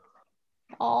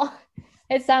Oh,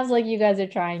 it sounds like you guys are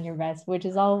trying your best, which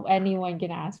is all anyone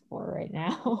can ask for right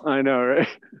now. I know, right?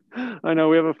 I know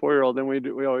we have a 4-year-old and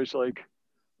we always like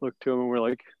look to him and we're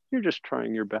like, you're just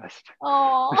trying your best.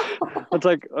 Oh, That's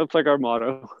like our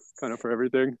motto kind of for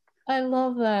everything. I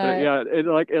love But that. yeah,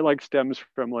 it stems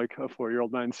from like a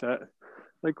 4-year-old mindset.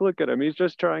 Like, look at him, he's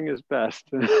just trying his best.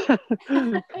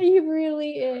 He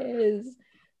really is.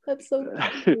 That's so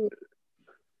cute.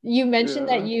 You mentioned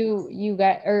that Yeah. you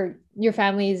got or your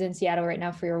family is in Seattle right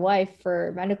now for your wife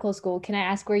for medical school. Can I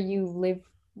ask where you live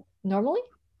normally?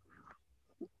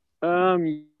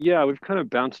 Yeah, we've kind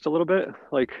of bounced a little bit.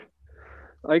 Like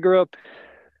I grew up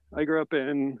I grew up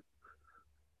in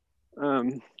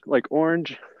like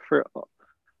Orange for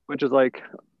which is like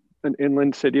an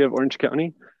inland city of Orange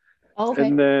County. Oh, okay.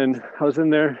 And then I was in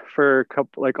there for a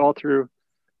couple like all through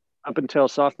up until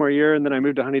sophomore year and then I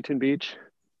moved to Huntington Beach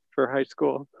for high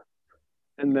school.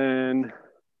 And then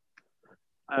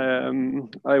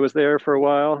I was there for a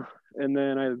while and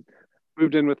then I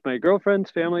moved in with my girlfriend's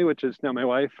family, which is now my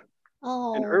wife, in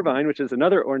Oh, Irvine, which is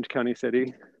another Orange County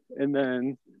city. And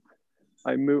then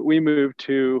we moved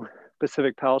to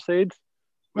Pacific Palisades,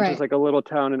 which is right. like a little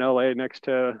town in LA next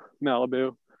to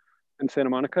Malibu and Santa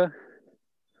Monica,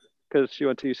 because she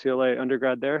went to UCLA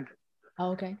undergrad there.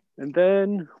 Oh, okay. And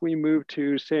then we moved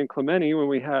to San Clemente when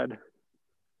we had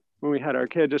our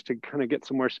kid just to kind of get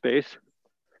some more space.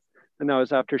 And that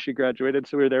was after she graduated,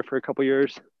 so we were there for a couple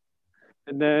years.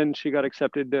 And then she got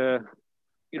accepted to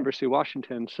University of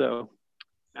Washington, so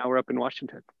now we're up in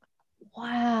Washington.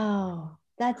 Wow.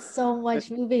 That's so much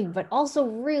moving, but also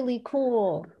really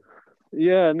cool.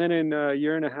 Yeah, and then in a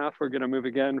year and a half, we're gonna move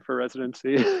again for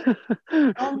residency.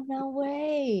 Oh, no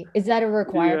way. Is that a Yeah.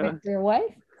 requirement for your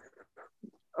wife?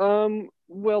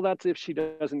 Well, that's if she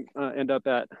doesn't end up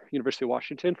at University of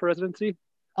Washington for residency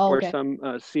Oh, or okay. some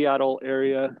Seattle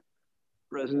area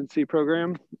residency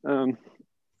program.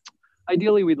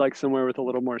 Ideally, we'd like somewhere with a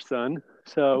little more sun.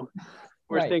 So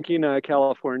we're Right. thinking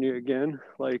California again,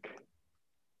 like,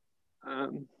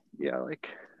 um, yeah, like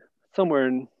somewhere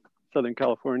in Southern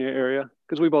California area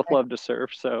because we both love to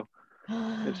surf. So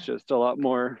it's just a lot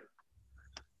more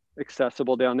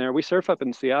accessible down there. We surf up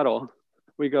in Seattle.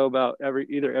 We go about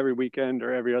either every weekend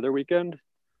or every other weekend,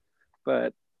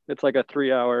 but it's like a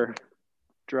 3-hour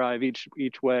drive each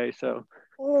way, so it's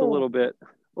Oh, a little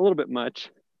bit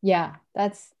much. yeah,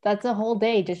 that's a whole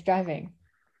day just driving,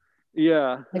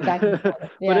 Yeah. like back and forth.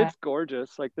 But Yeah. it's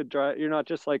gorgeous. Like the drive, you're not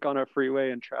just like on a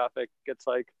freeway in traffic. It's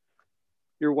like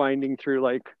you're winding through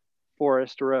like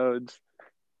forest roads,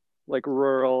 like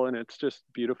rural, and it's just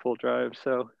beautiful drive.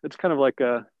 So it's kind of like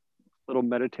a little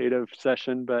meditative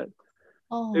session, but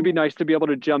it'd be Oh, nice to be able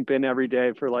to jump in every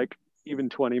day for like even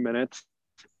 20 minutes.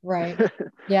 right.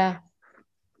 Yeah,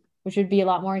 which would be a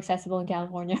lot more accessible in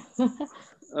California.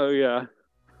 Oh yeah.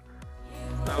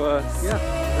 So yeah,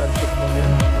 that's the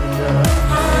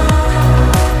plan.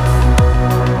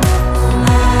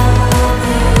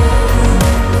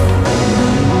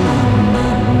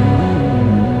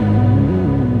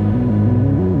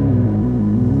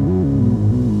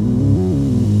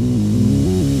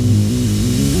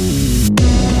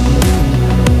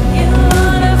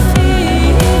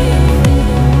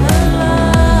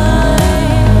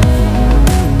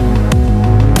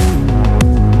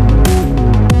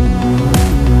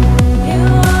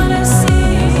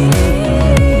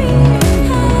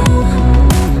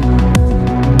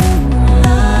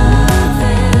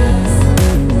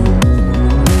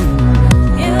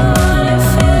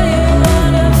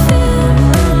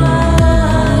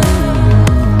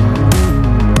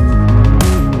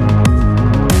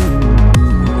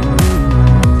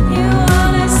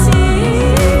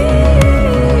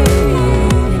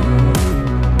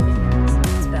 And,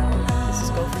 It's Belle. This is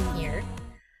Go From Here.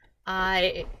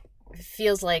 I it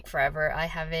feels like forever.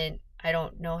 I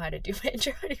don't know how to do my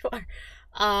intro anymore.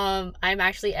 I'm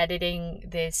actually editing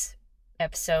this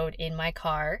episode in my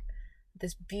car.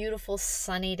 This beautiful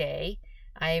sunny day.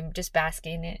 I'm just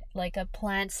basking in it like a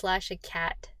plant slash a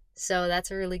cat. So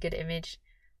that's a really good image.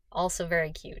 Also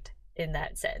very cute in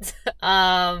that sense.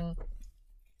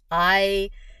 I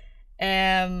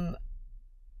am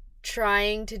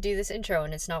trying to do this intro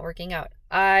and it's not working out.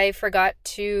 I forgot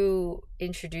to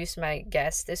introduce my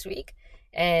guest this week,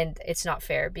 and it's not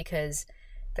fair because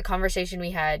the conversation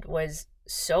we had was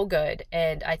so good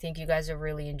and I think you guys will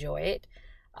really enjoy it.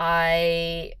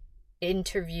 I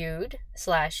interviewed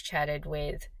slash chatted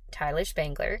with Tyler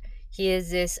Spangler. He is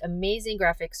this amazing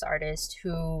graphics artist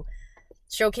who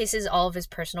showcases all of his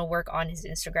personal work on his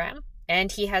Instagram. And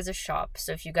he has a shop.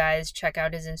 So if you guys check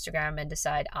out his Instagram and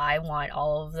decide, I want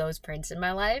all of those prints in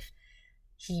my life,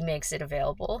 he makes it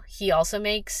available. He also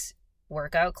makes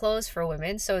workout clothes for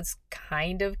women, so it's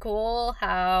kind of cool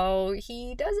how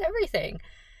he does everything.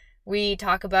 We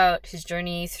talk about his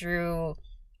journey through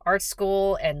art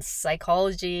school and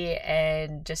psychology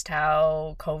and just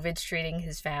how COVID's treating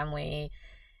his family.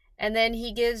 And then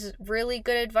he gives really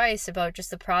good advice about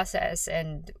just the process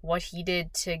and what he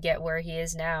did to get where he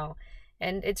is now.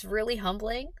 And it's really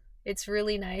humbling. It's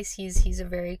really nice. He's a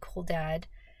very cool dad.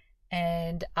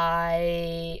 And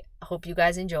I hope you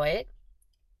guys enjoy it.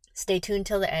 Stay tuned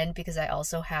till the end because I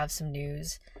also have some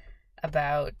news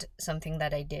about something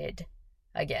that I did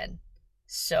again.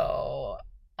 So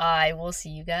I will see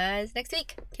you guys next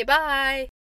week. Okay, bye.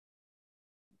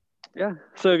 Yeah.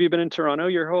 So have you been in Toronto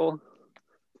your whole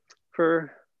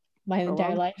for My how entire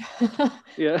long? life.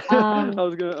 Yeah. I Um,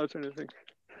 was trying to think.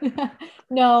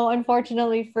 no,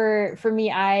 unfortunately for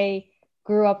me, I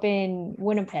grew up in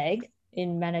Winnipeg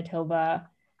in Manitoba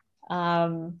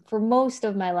for most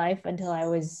of my life until I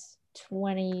was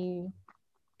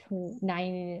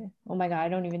 29. Oh my God, I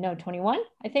don't even know, 21,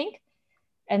 I think.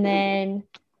 And then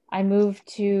I moved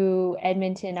to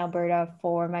Edmonton, Alberta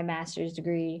for my master's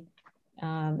degree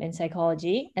in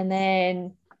psychology. And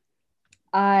then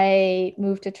I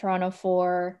moved to Toronto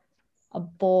for a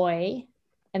boy,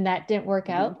 and that didn't work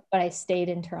Mhm. out, but I stayed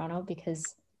in Toronto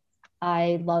because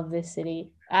I love this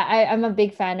city. I'm a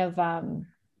big fan of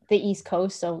the East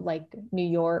Coast, so like New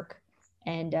York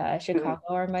and Chicago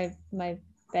are my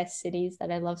best cities that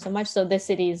I love so much. So this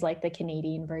city is like the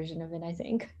Canadian version of it, I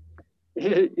think.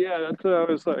 Yeah, that's what I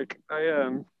was like.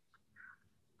 I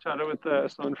chatted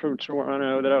with someone from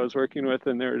Toronto that I was working with,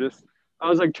 and they were just, I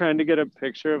was like trying to get a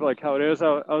picture of like how it is.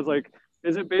 I was like,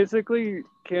 is it basically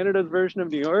Canada's version of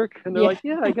New York? And they're Yeah, like,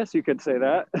 yeah, I guess you could say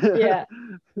that. yeah,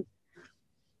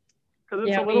 Because it's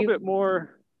yeah. a little bit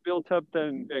more built up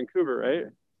than Vancouver, right?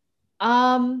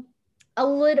 Um, a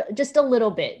little, just a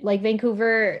little bit. Like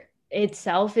Vancouver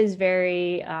itself is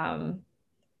very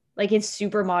like it's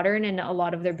super modern and a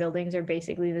lot of their buildings are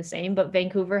basically the same, but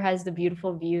Vancouver has the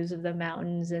beautiful views of the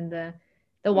mountains and the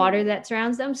water that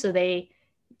surrounds them, so they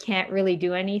can't really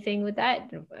do anything with that.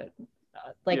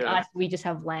 Like Yeah, us, we just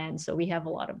have land, so we have a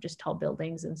lot of just tall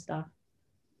buildings and stuff.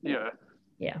 yeah,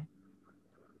 Yeah.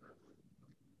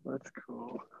 that's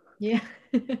cool. Yeah.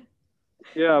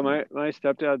 Yeah, my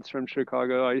stepdad's from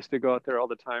Chicago. I used to go out there all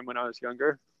the time when I was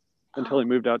younger until he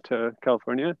moved out to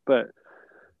California. But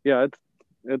yeah,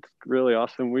 it's really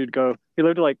awesome. We'd go. He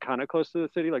lived like kind of close to the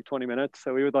city, like 20 minutes.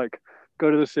 So we would like go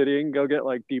to the city and go get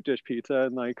like deep dish pizza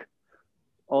and like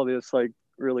all this like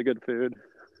really good food.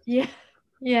 Yeah.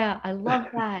 Yeah, I love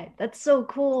that. That's so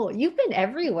cool. You've been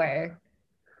everywhere.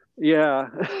 Yeah.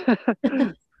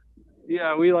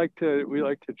 Yeah, we like to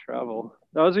travel.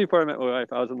 That was before I met my wife.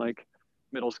 I was in like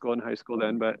middle school and high school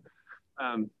then,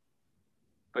 um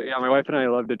but yeah, my wife and I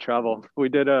love to travel. We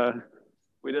did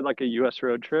like a US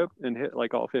road trip and hit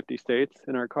like all 50 states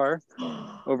in our car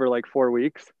over like 4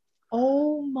 weeks.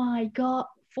 Oh my God.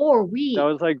 4 weeks. That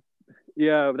was like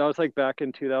Yeah, that was like back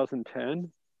in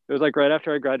 2010. It was like right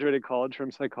after I graduated college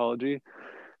from psychology,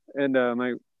 and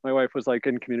my wife was like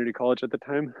in community college at the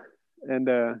time, and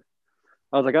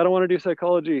I was like, I don't want to do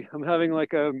psychology. I'm having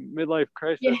like a midlife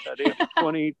Yeah. crisis at age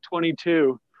 20,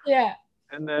 22. Yeah.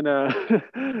 And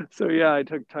then so yeah, I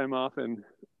took time off and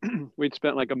we'd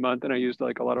spent like a month, and I used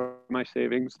like a lot of my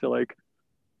savings to like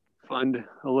fund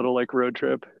a little like road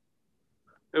trip.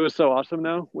 It was so awesome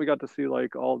though. We got to see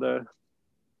like all the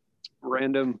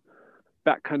random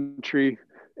backcountry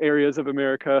areas of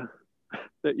America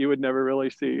that you would never really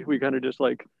see. We kind of just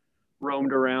like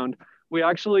roamed around. We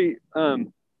actually,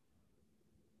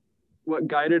 what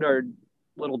guided our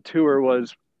little tour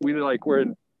was we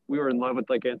were in love with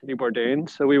like Anthony Bourdain,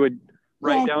 so we would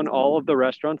write Yes. down all of the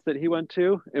restaurants that he went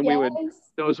to, and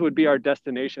Yes. those would be our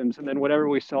destinations, and then whatever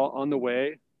we saw on the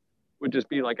way would just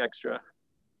be like extra.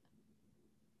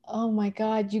 Oh my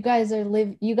God, you guys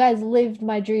lived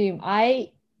my dream.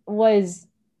 I was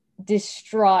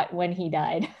distraught when he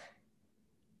died.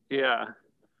 Yeah,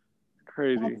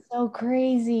 crazy. That's so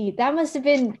crazy. That must have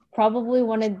been probably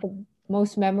one of the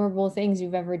most memorable things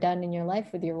you've ever done in your life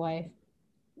with your wife.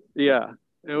 Yeah,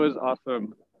 it was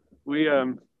awesome. We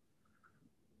yeah,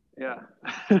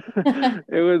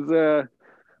 it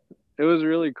was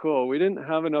really cool. We didn't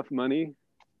have enough money,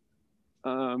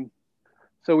 um,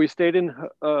 so we stayed in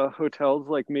hotels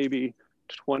like maybe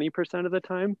 20% of the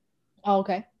time, Oh,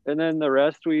 okay. and then the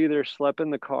rest we either slept in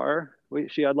the car.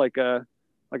 She had like a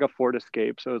Ford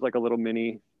Escape, so it was like a little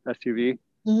mini SUV,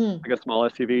 Hmm. like a small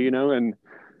SUV, and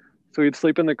so we'd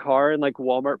sleep in the car in like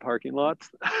Walmart parking lots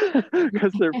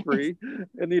because they're free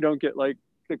and you don't get like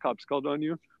the cops called on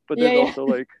you. But Yeah, there's yeah. also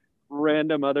like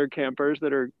random other campers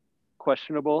that are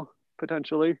questionable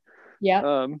potentially.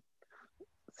 Yeah.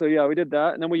 So yeah, we did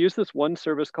that, and then we used this one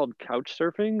service called Couch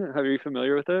Surfing. Are you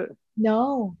familiar with it?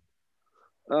 No.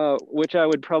 Which I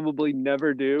would probably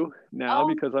never do now Oh,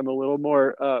 because I'm a little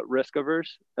more risk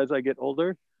averse as I get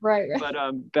older. right, right.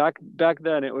 But back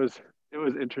then it was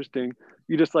interesting.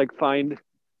 You just like find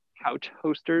couch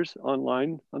hosters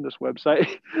online on this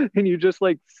website, and you just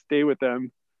like stay with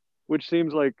them, which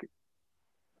seems like,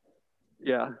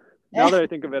 yeah. Now that I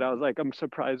think of it, I was like, I'm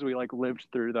surprised we like lived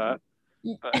through that.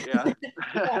 But yeah.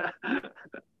 Yeah.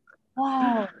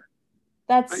 Wow.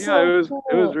 That's But yeah, so it was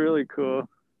cool. really cool.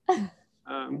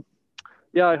 Um,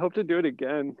 yeah, I hope to do it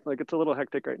again. Like it's a little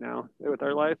hectic right now with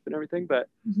our life and everything, but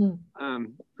Mhm.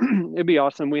 it'd be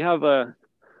awesome. We have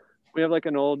like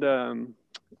an old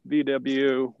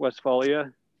VW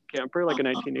Westfalia camper, like a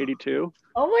 1982.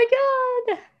 Oh my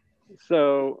God.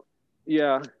 So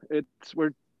yeah, it's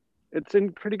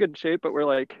in pretty good shape, but we're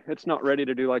like it's not ready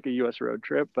to do like a US road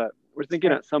trip. But we're thinking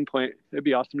Right. at some point it'd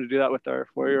be awesome to do that with our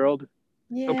 4-year-old.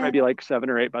 He'll Yeah. probably be like 7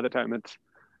 or 8 by the time it's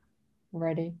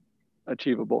Ready.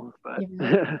 achievable. But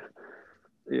Yeah.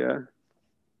 yeah,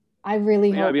 I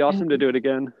really but yeah, it'd hope. be awesome to do it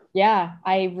again. Yeah,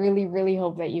 I really, really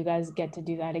hope that you guys get to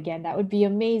do that again. That would be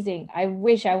amazing. I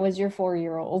wish I was your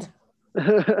 4-year-old.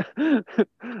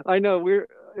 I know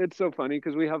it's so funny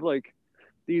because we have like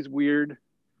these weird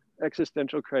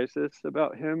existential crisis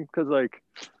about him because like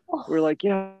we're Oh, like,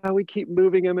 yeah, we keep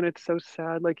moving him and it's so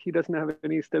sad, like he doesn't have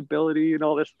any stability and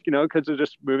all this, because they're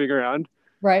just moving around.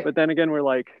 right. But then again, we're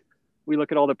like, we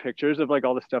look at all the pictures of like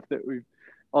all the stuff that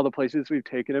all the places we've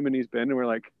taken him and he's been, and we're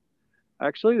like,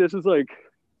 actually this is like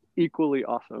equally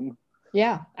awesome.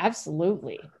 Yeah,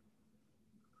 absolutely.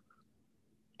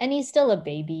 And he's still a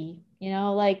baby,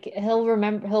 like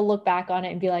he'll look back on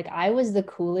it and be like, I was the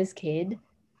coolest kid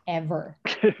ever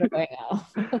growing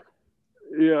up.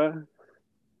 Yeah.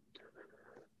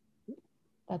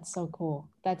 That's so cool.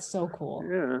 That's so cool.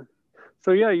 Yeah.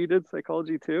 So yeah, you did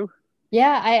psychology too?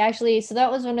 Yeah, I actually, so that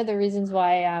was one of the reasons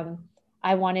why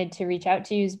I wanted to reach out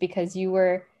to you, is because you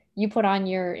put on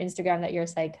your Instagram that you're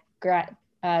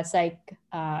a psych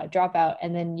dropout,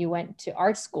 and then you went to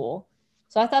art school.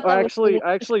 So I thought Oh, that was really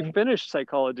I actually interesting. finished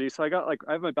psychology. So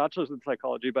I have my bachelor's in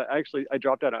psychology, but I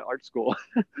dropped out of art school.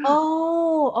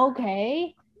 Oh,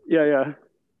 okay. Yeah, yeah.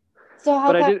 So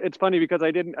how But come? it's funny because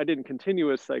I didn't continue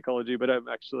with psychology, but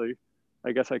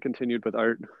I guess I continued with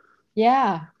art.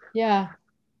 Yeah, yeah.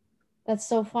 That's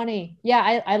so funny.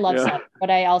 Yeah, I love Yeah. psych,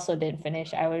 but I also didn't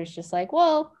finish. I was just like,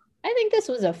 well, I think this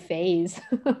was a phase.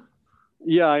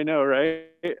 Yeah, I know, right?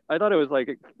 I thought it was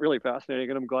like really fascinating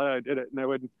and I'm glad I did it.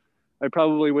 And I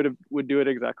probably would do it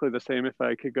exactly the same if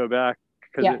I could go back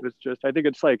because Yeah, it was just I think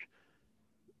it's like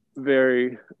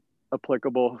very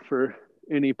applicable for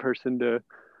any person to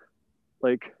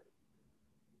like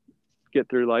get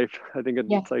through life. I think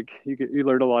yeah, it's like you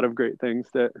learn a lot of great things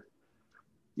that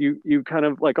you kind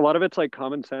of like a lot of it's like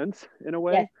common sense in a yeah,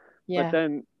 way, but yeah,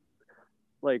 then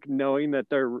like knowing that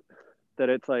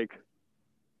it's like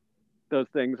those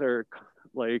things are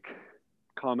like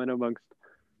common amongst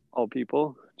all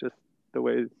people, just the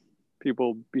way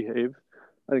people behave.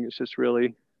 I think it's just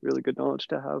really really good knowledge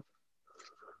to have.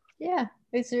 yeah.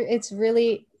 It's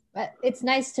really it's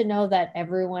nice to know that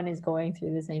everyone is going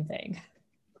through the same thing.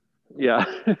 Yeah.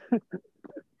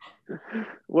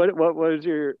 What was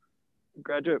your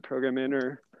graduate program in,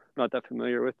 or not that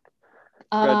familiar with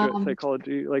graduate Um,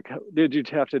 psychology? Like, did you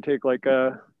have to take like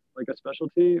a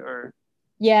specialty, or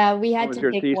yeah, we what had was to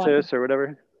your pick one. thesis or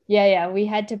whatever? Yeah, yeah, we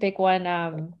had to pick one.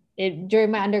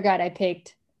 During my undergrad, I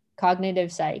picked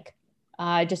cognitive psych,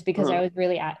 just because I Huh. was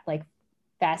really like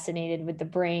fascinated with the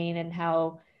brain and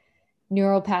how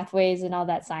neural pathways and all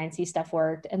that sciencey stuff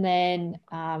worked. And then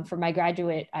for my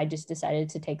graduate, I just decided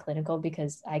to take clinical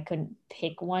because I couldn't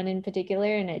pick one in particular,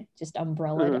 and it just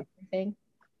umbrellaed Uh-huh. everything.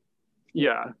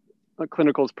 Yeah,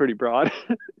 clinical is pretty broad.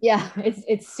 Yeah,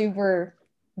 it's super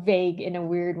vague in a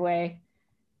weird way.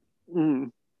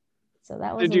 Mm. So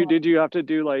that was a lot. Did you have to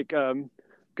do like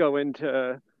go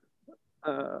into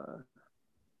uh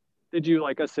did you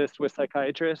like assist with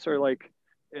psychiatrists or like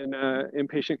in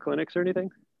inpatient clinics or anything?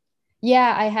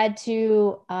 Yeah, I had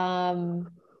to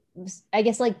I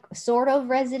guess like sort of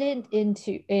resident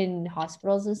in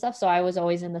hospitals and stuff. So I was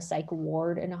always in the psych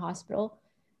ward in a hospital.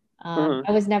 Uh-huh.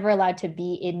 I was never allowed to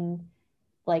be in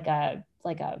like a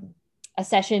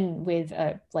session with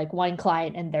like one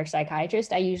client and their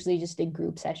psychiatrist. I usually just did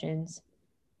group sessions.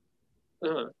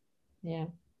 Uh-huh. Yeah.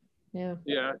 Yeah.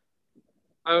 Yeah.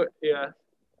 Oh, yeah.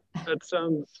 That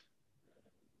sounds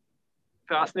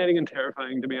fascinating and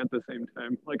terrifying to me at the same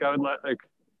time. Like I would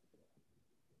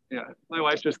Yeah, my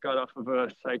wife just got off of a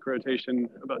psych rotation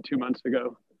about 2 months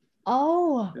ago,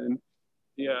 Oh, and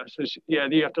yeah, so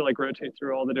you have to like rotate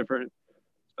through all the different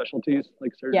specialties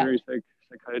like yeah, surgery,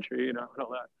 psychiatry, and all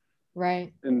that.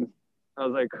 right. And I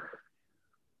was like,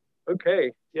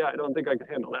 okay, yeah, I don't think I could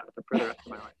handle that for the rest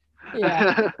of Yeah,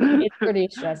 my life. it's pretty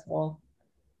stressful.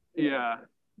 Yeah,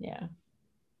 Yeah.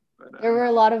 but There were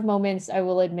a lot of moments, I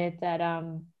will admit, that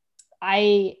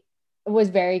I was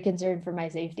very concerned for my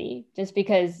safety just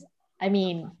because, I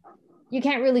mean, you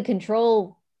can't really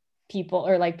control people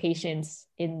or like patients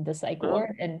in the psych well,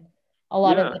 ward. And a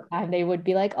lot of yeah, the time they would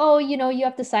be like, oh, you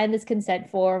have to sign this consent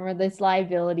form or this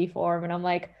liability form. And I'm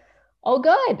like, oh,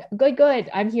 good, good, good.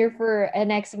 I'm here for an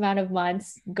X amount of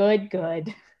months. Good,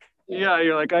 good. yeah.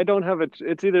 You're like, I don't have it.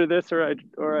 It's either this or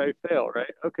I fail,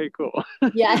 right? Okay, cool.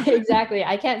 Yeah, exactly.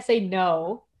 I can't say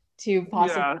no to Yeah,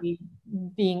 possibly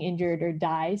being injured or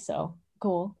die. So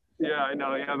cool. yeah, I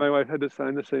know. Yeah, my wife had to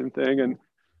sign the same thing, and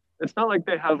it's not like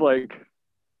they have like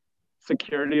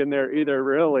security in there either,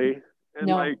 really. And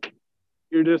No. like,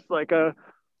 you're just like a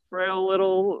frail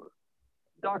little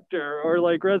doctor or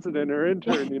like resident or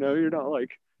intern, you're not like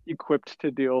equipped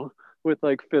to deal with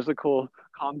like physical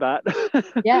combat.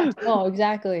 Yeah, no,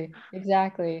 exactly.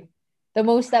 Exactly. The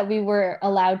most that we were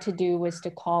allowed to do was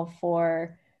to call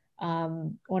for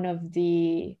one of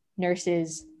the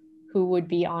nurses who would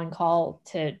be on call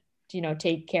to,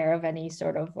 take care of any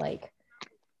sort of like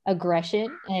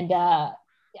aggression. And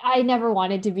I never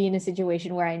wanted to be in a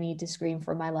situation where I need to scream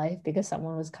for my life because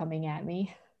someone was coming at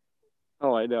me.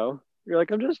 Oh, I know. You're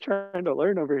like, I'm just trying to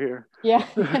learn over here. Yeah,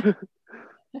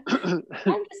 I'm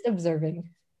just observing.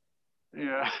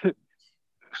 Yeah.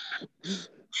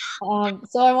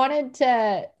 So I wanted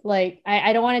to like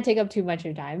I don't want to take up too much of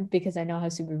your time because I know how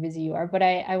super busy you are, but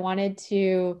I wanted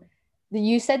to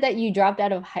you said that you dropped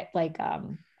out of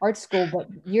art school, but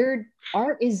your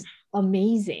art is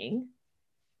amazing.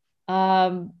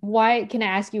 Why can I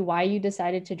ask you why you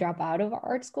decided to drop out of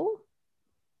art school?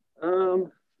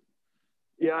 Um,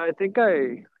 yeah, I think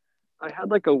I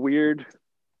had like a weird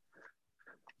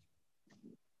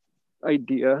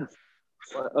idea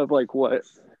of like what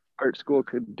art school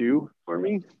could do for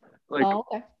me. Like Oh,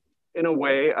 okay. in a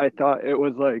way, I thought it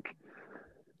was like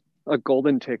a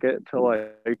golden ticket to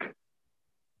like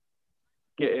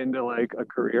get into like a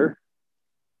career,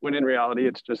 when in reality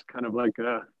it's just kind of like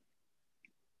a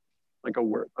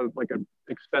work like an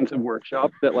expensive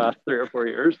workshop that lasts 3 or 4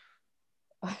 years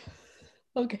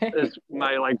Okay. is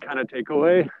my like kind of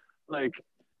takeaway. Like,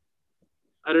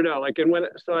 I don't know, like, and when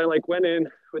so I like went in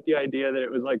with the idea that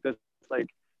it was like this like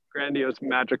grandiose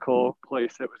magical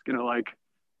place that was gonna like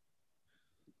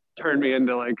turn me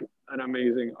into like an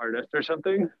amazing artist or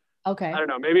something. I Okay. don't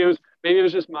know, maybe it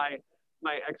was just my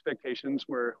expectations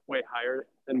were way higher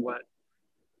than what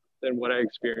I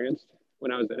experienced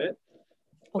when I was in it.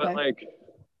 But Okay. like,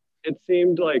 it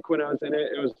seemed like when I was in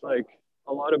it, it was like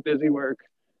a lot of busy work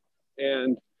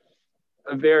and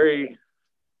a very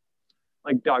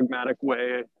like dogmatic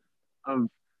way of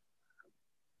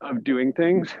doing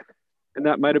things. And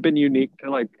that might have been unique to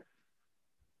like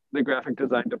the graphic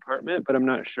design department, but I'm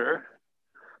not sure.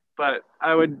 But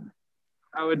I would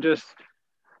just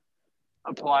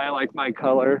apply like my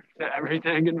color to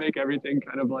everything and make everything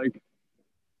kind of like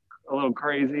a little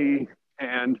crazy.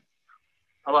 And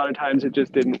a lot of times it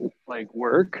just didn't like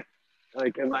work.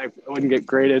 Like, and I wouldn't get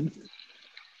graded.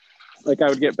 Like, I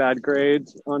would get bad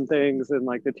grades on things, and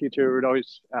like the teacher would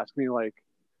always ask me like,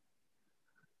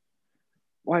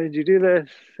 why did you do this,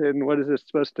 and what is this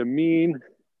supposed to mean?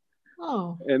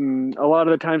 Oh, And a lot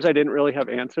of the times I didn't really have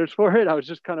answers for it. I was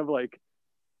just kind of like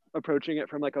approaching it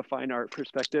from like a fine art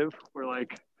perspective, where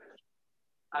like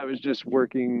I was just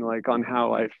working like on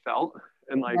how I felt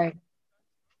and like right.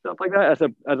 stuff like that,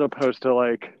 as opposed to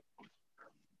like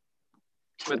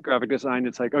with graphic design,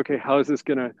 it's like, okay, how is this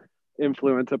gonna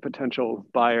influence a potential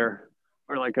buyer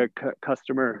or like a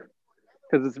customer,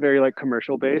 because it's very like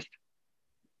commercial based.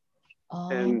 Oh,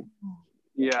 And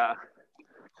yeah,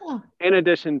 huh. in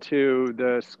addition to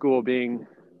the school being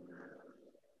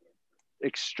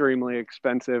extremely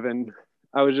expensive, and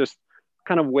I was just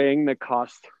kind of weighing the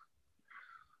cost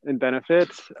and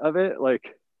benefits of it.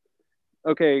 Like,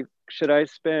 okay, should I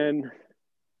spend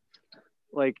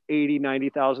like 80,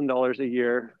 $90,000 a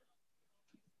year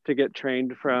to get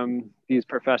trained from these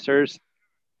professors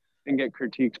and get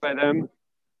critiqued by them,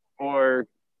 or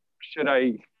should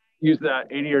I use that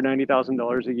 80 or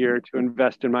 $90,000 a year to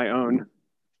invest in my own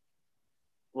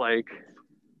like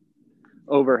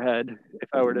overhead if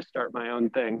I were to start my own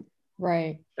thing?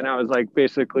 Right. And I was like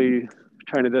basically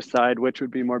trying to decide which would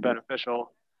be more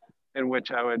beneficial and which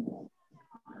I would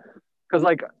because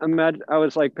like imagine I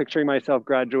was like picturing myself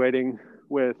graduating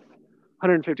with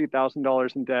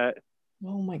 $150,000 in debt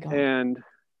Oh my God. and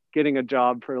getting a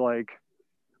job for like,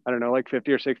 I don't know, like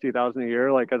 50 or 60,000 a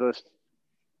year, like as a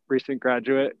recent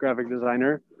graduate graphic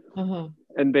designer, Uh-huh.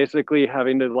 and basically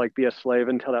having to like be a slave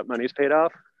until that money's paid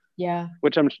off, Yeah.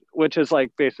 which is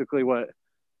like basically what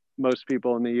most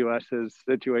people in the US's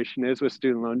situation is with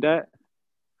student loan debt.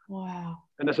 Wow.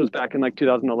 And this was back in like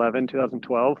 2011,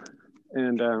 2012.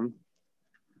 And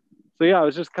so yeah, I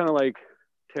was just kind of like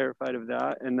terrified of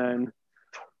that. And then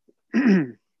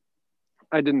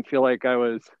I didn't feel like I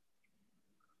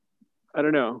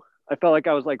don't know, I felt like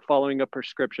I was like following a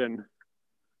prescription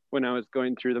when I was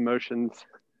going through the motions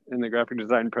in the graphic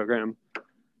design program.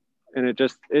 And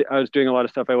I was doing a lot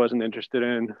of stuff I wasn't interested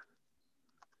in.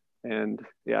 And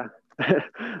yeah,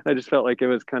 I just felt like it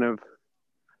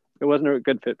wasn't a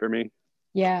good fit for me.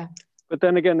 Yeah. But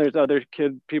then again, there's other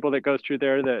people that go through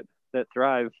there that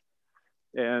thrive.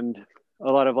 And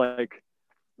a lot of like,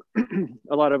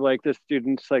 a lot of like the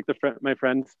students, like my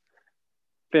friends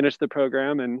finish the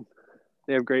program and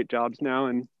they have great jobs now.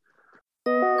 And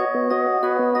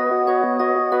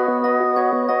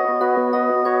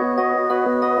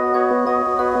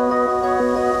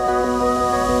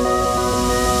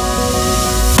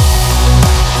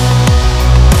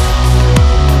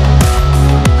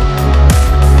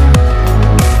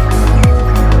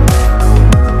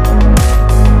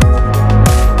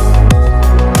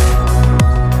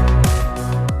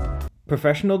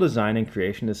Professional design and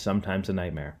creation is sometimes a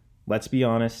nightmare. Let's be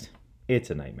honest, it's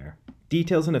a nightmare.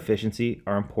 Details and efficiency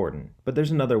are important, but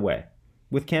there's another way.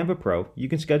 With Canva Pro, you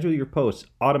can schedule your posts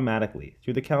automatically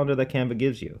through the calendar that Canva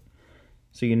gives you,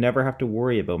 so you never have to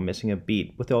worry about missing a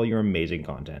beat with all your amazing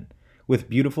content. With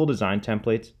beautiful design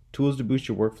templates, tools to boost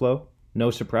your workflow, no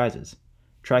surprises.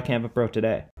 Try Canva Pro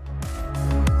today.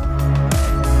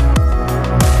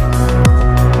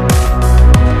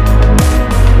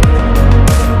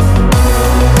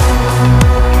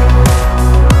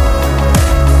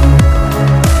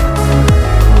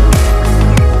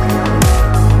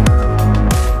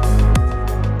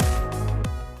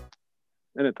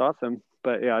 and it's awesome.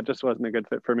 But yeah, it just wasn't a good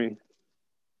fit for me.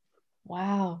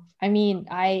 Wow. I mean,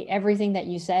 everything that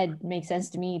you said makes sense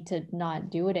to me to not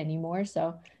do it anymore.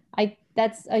 So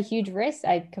that's a huge risk.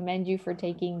 I commend you for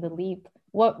taking the leap.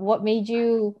 What made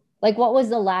you like what was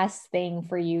the last thing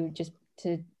for you just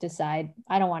to decide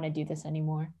I don't want to do this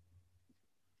anymore?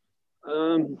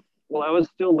 Well, I was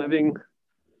still living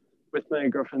with my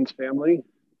girlfriend's family,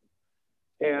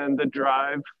 and the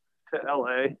drive to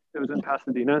LA, it was in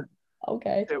Pasadena.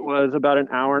 Okay. It was about an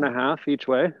hour and a half each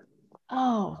way.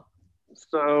 Oh,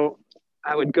 So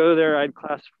I would go there. I'd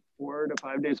class 4 to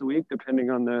 5 days a week, depending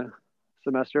on the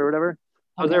semester or whatever.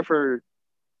 I was okay. there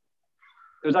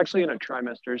it was actually in a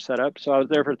trimester setup. So I was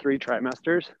there for 3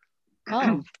 trimesters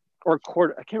Oh, or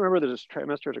quarter. I can't remember if there's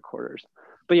trimesters or quarters,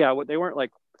 but yeah, they weren't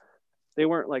like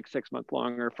 6-month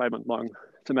long or 5-month long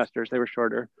semesters. They were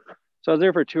shorter. So I was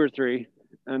there for 2 or 3,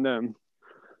 and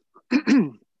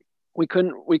we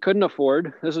couldn't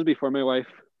afford. This was before my wife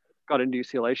got into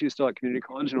UCLA. She was still at community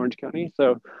college in Orange County,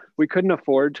 so we couldn't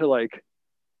afford to like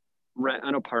rent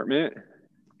an apartment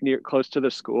close to the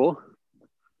school.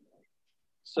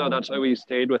 So that's why we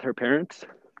stayed with her parents.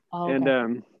 oh, And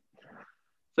okay.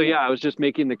 so yeah, I was just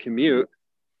making the commute,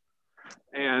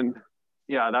 and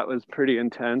yeah, that was pretty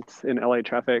intense in LA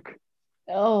traffic.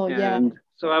 Oh, yeah. And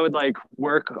so I would like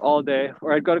work all day,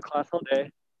 or I'd go to class all day,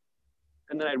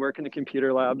 and then I'd work in the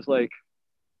computer labs like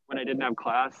when I didn't have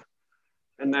class,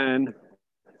 and then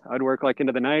I'd work like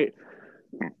into the night,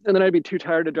 and then I'd be too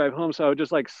tired to drive home, so I would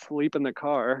just like sleep in the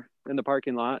car in the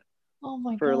parking lot Oh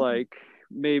my for God. like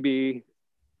maybe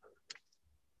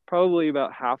probably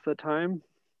about half the time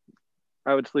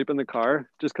I would sleep in the car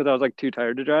just because I was like too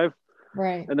tired to drive.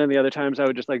 Right. And then the other times I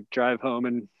would just like drive home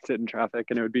and sit in traffic,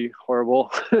 and it would be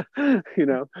horrible, you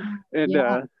know? And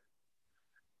Yeah.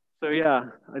 so, yeah,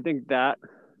 I think that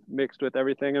mixed with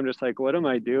everything, I'm just like, what am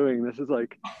I doing? This is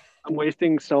like, I'm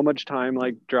wasting so much time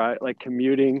like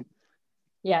commuting.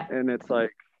 Yeah. And it's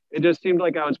like, it just seemed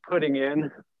like I was putting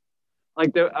in,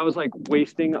 like, I was like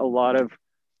wasting a lot of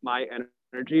my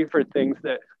energy for things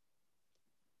that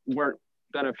weren't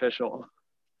beneficial.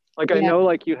 Like, I Yeah. know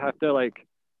like you have to like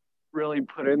really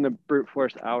put in the brute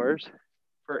force hours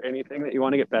for anything that you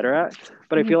want to get better at,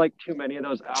 but I Mhm. feel like too many of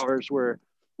those hours were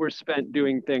spent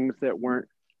doing things that weren't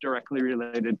directly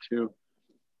related to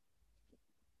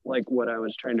like what I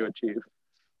was trying to achieve.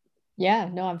 Yeah,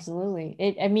 no,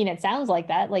 absolutely. I mean, it sounds like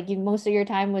that. Like most of your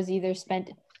time was either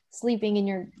spent sleeping in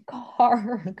your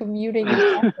car or commuting in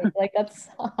traffic. Like that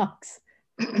sucks.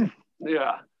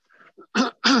 Yeah.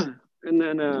 and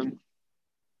then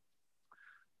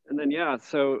yeah,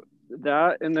 so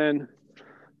that, and then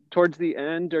towards the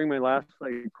end during my last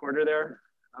like quarter there,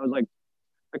 I was like,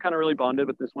 I kind of really bonded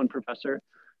with this one professor,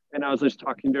 and I was just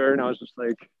talking to her, and I was just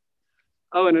like,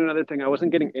 oh, and another thing, I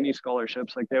wasn't getting any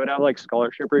scholarships. Like they would have like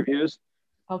scholarship reviews,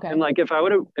 Okay. and like if I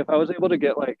was able to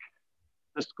get like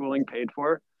the schooling paid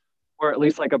for, or at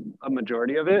least like a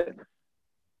majority of it,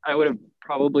 I would have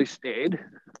probably stayed,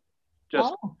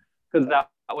 just Oh, because that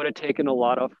would have taken a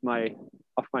lot off my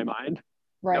mind,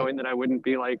 right. knowing that I wouldn't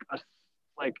be like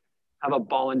like have a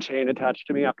ball and chain attached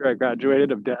to me after I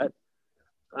graduated of debt.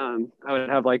 I would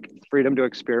have like freedom to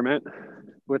experiment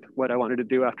with what I wanted to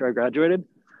do after I graduated.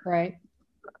 Right.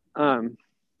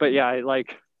 But yeah, I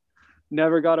like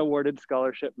never got awarded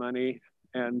scholarship money,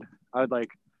 and I would like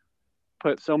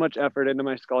put so much effort into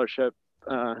my scholarship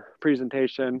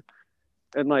presentation,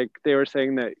 and like they were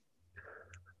saying that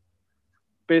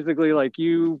basically like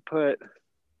you put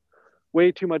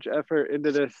way too much effort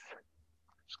into this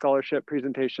scholarship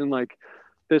presentation. Like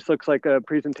this looks like a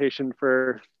presentation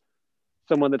for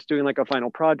someone that's doing like a final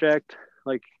project.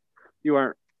 Like you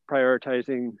aren't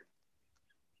prioritizing,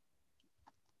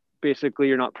 basically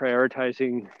you're not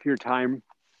prioritizing your time.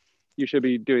 You should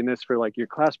be doing this for like your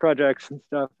class projects and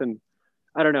stuff. And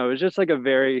I don't know, it was just like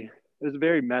it was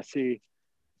very messy,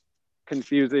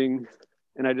 confusing,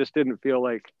 and I just didn't feel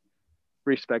like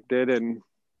respected and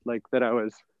like that I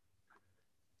was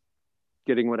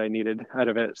getting what I needed out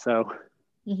of it. So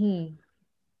Mm-hmm.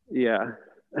 yeah,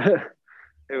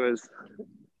 it was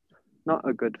not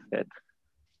a good fit.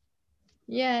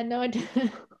 Yeah, no,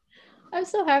 I'm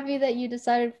so happy that you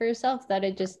decided for yourself that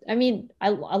it just, I mean,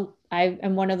 I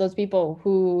am one of those people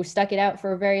who stuck it out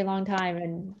for a very long time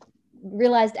and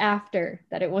realized after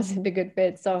that it wasn't a good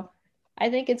fit. So I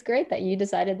think it's great that you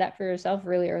decided that for yourself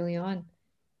really early on.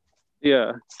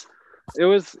 Yeah, it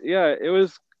was,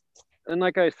 and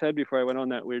like I said before I went on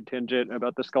that weird tangent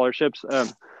about the scholarships,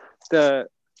 the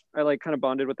I like kind of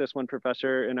bonded with this one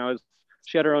professor, and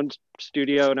she had her own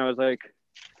studio, and I was like,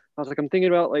 I'm thinking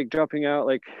about like dropping out,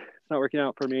 like it's not working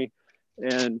out for me,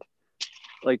 and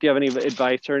like, do you have any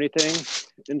advice or anything?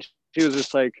 And she was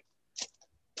just like,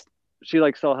 she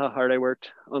like saw how hard I worked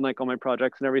on like all my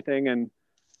projects and everything, and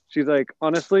she's like,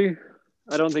 honestly,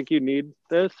 I don't think you need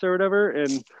this or whatever,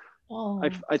 and Oh,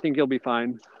 I think you'll be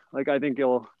fine. Like I think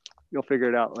you'll figure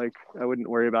it out. Like I wouldn't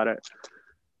worry about it.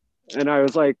 And I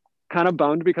was like kind of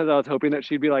bummed because I was hoping that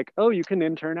she'd be like, oh, you can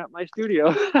intern at my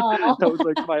studio. oh, That was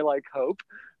like my like hope.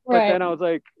 But right. then I was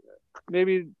like,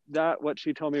 maybe that what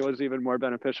she told me was even more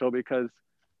beneficial, because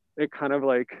it kind of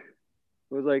like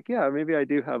was like, yeah, maybe I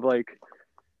do have like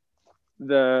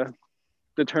the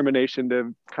determination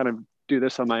to kind of do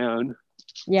this on my own.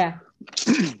 Yeah.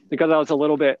 Because I was a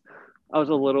little bit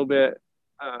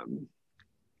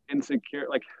insecure,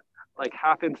 like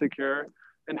half insecure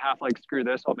and half like screw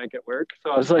this, I'll make it work.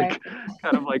 So I was like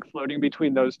kind of like floating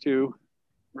between those two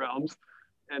realms,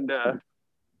 and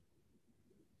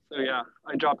so yeah,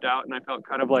 I dropped out, and I felt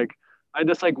kind of like I had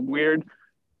this like weird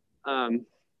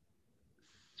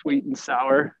sweet and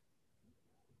sour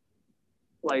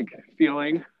like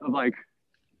feeling of like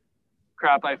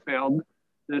crap, I failed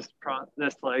this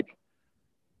like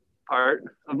part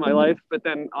of my life. But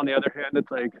then on the other hand,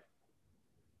 it's like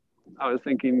I was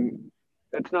thinking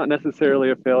it's not necessarily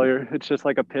a failure, it's just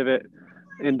like a pivot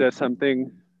into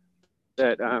something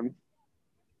that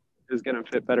is going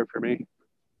to fit better for me.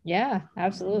 Yeah,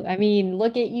 absolutely. I mean,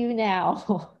 look at you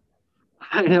now.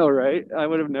 I know, right? I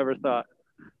would have never thought.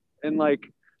 And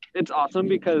like it's awesome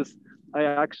because I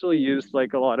actually used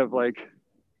like a lot of like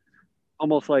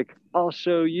almost like I'll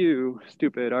show you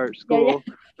stupid art school.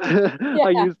 Yeah. I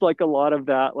used like a lot of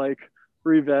that like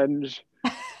revenge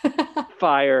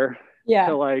fire Yeah,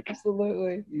 to like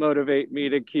absolutely. motivate me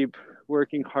to keep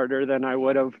working harder than I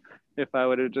would have if I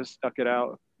would have just stuck it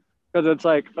out. Because it's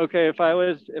like, okay, if I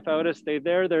would have stayed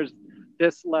there, there's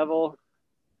this level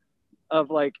of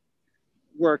like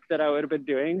work that I would have been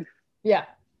doing. Yeah.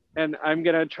 And I'm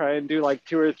gonna try and do like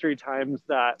 2 or 3 times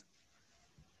that,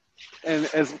 and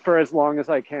as long as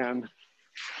I can.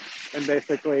 And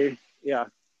basically, yeah,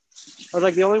 I was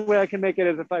like, the only way I can make it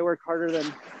is if I work harder than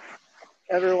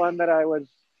everyone that I went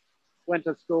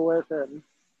to school with. And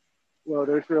well,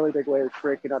 there's really big waves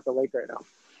breaking out the lake right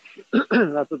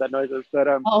now. That's what that noise is. But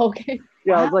Oh, okay.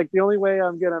 yeah, Wow. I was like, the only way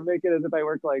I'm gonna make it is if I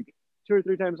work like 2 or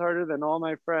 3 times harder than all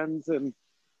my friends, and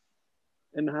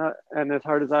as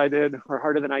hard as I did, or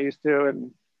harder than I used to.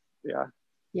 And yeah.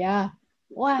 Yeah.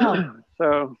 Wow.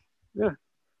 So yeah.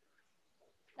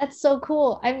 That's so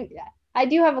cool. I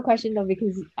do have a question though,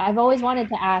 because I've always wanted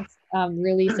to ask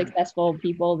really successful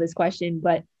people this question,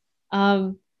 but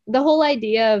the whole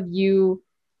idea of you,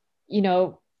 you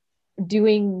know,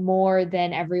 doing more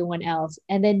than everyone else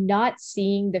and then not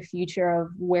seeing the future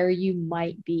of where you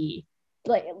might be.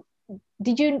 Like,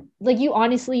 did you, like, you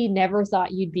honestly never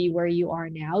thought you'd be where you are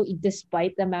now,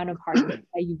 despite the amount of hard work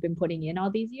that you've been putting in all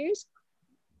these years?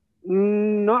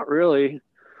 Not really.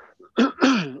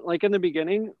 Like in the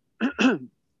beginning,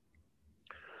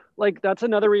 like that's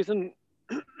another reason.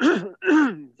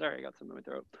 Sorry, I got something in my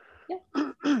throat. Yeah.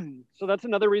 So that's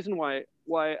another reason why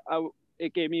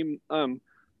it gave me a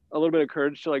little bit of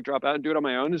courage to like drop out and do it on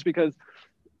my own, is because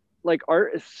like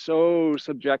art is so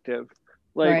subjective.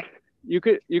 Like Right.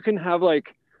 you can have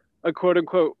like a quote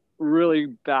unquote really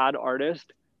bad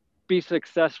artist be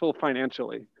successful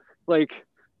financially. Like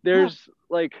there's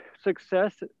like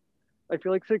success. I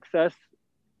feel like success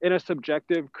in a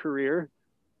subjective career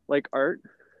like art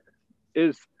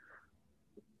is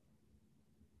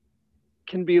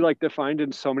can be like defined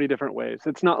in so many different ways.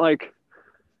 It's not like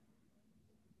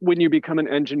when you become an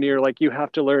engineer, like you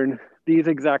have to learn these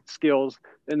exact skills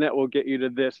and that will get you to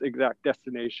this exact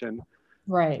destination.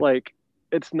 Right. Like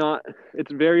it's not,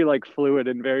 it's very like fluid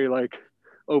and very like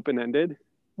open-ended.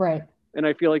 Right. And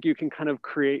I feel like you can kind of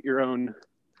create your own,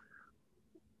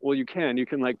 well, you can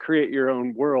like create your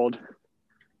own world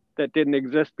that didn't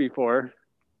exist before.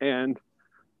 And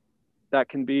that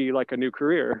can be like a new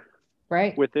career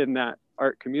Right. within that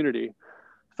art community.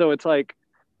 So it's like,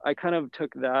 I kind of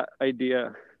took that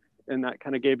idea and that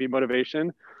kind of gave me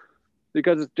motivation,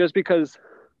 because just because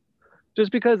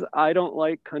I don't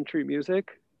like country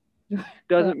music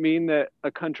doesn't mean that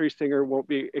a country singer won't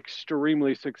be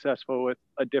extremely successful with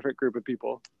a different group of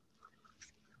people.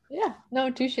 Yeah, no,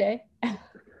 touche.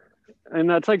 And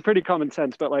that's like pretty common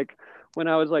sense, but like when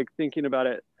I was like thinking about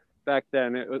it back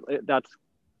then, that's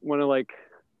one of like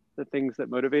the things that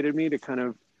motivated me to kind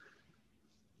of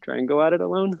try and go at it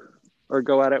alone, or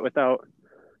go at it without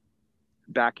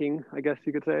backing, I guess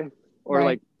you could say, or Right.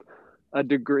 like a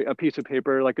degree, a piece of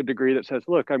paper, like a degree that says,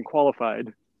 look, I'm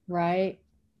qualified. Right.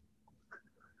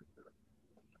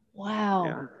 Wow.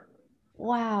 Yeah.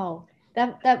 Wow.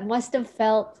 That must have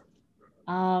felt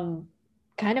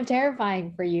kind of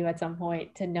terrifying for you at some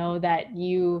point, to know that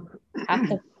you have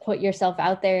to put yourself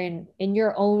out there in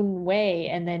your own way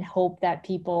and then hope that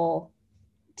people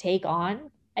take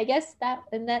on, I guess, that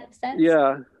in that sense.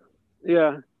 Yeah.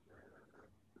 Yeah.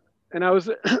 And I was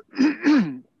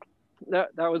that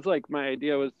was like my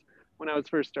idea was when I was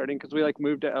first starting, because we like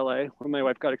moved to LA when my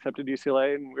wife got accepted to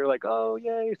UCLA, and we were like, oh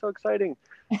yay, so exciting.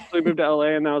 So we moved to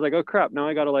LA, and I was like, oh crap, now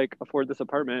I gotta like afford this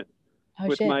apartment Oh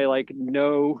with shit. my like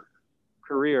no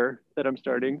career that I'm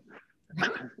starting.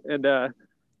 And so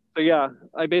yeah,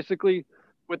 I basically,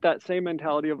 with that same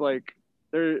mentality of like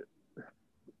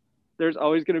there's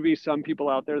always going to be some people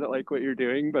out there that like what you're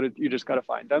doing, but you just got to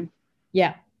find them,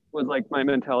 Yeah. was like my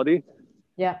mentality.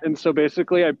 Yeah. And so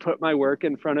basically I put my work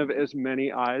in front of as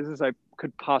many eyes as I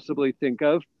could possibly think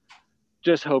of,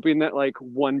 just hoping that like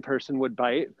one person would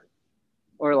bite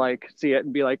or like see it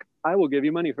and be like, I will give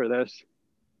you money for this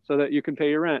so that you can pay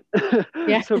your rent.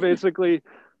 Yeah. So basically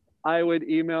I would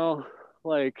email,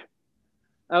 like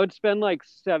I would spend like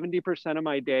 70% of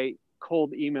my day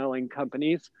cold emailing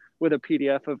companies with a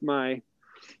PDF of my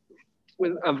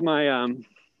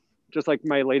just like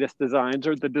my latest designs,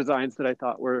 or the designs that I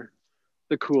thought were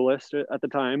the coolest at the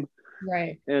time.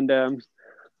 Right. And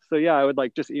so yeah, I would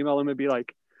like just email them and be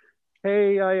like,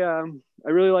 hey, I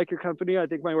really like your company. I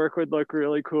think my work would look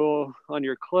really cool on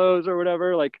your clothes or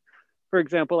whatever. Like, for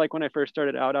example, like when I first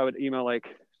started out, I would email like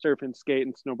surf and skate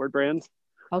and snowboard brands.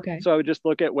 Okay. So I would just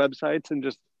look at websites and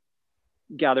just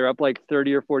gather up like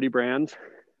 30 or 40 brands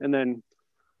and then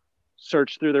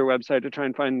search through their website to try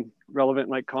and find relevant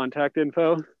like contact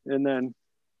info, and then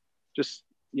just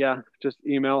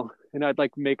email. And I'd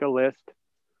like make a list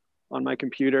on my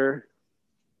computer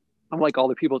of like all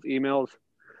the people's emails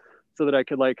so that I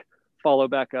could like follow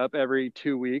back up every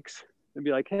 2 weeks and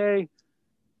be like, hey,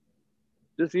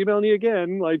 just email me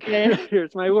again, like Yeah.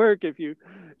 here's my work. If you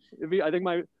I think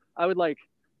I would like,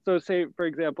 so say for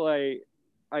example I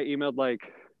emailed like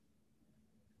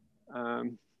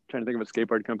trying to think of a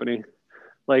skateboard company,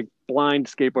 like Blind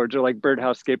Skateboards or like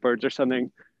Birdhouse Skateboards or something,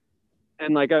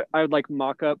 and like I would like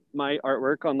mock up my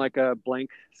artwork on like a blank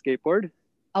skateboard, and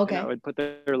I Okay. would put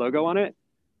their logo on it,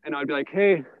 and I'd be like,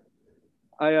 hey,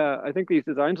 I think these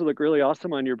designs will look really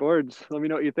awesome on your boards. Let me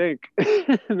know what you think.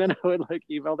 And then I would like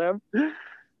email them,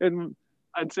 and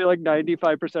I'd say like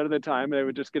 95% of the time they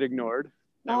would just get ignored.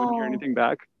 I wouldn't hear Oh. anything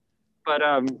back. But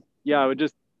yeah, I would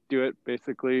just do it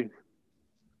basically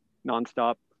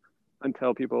nonstop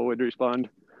until people would respond.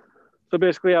 So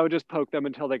basically I would just poke them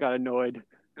until they got annoyed,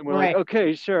 and we're Right. like,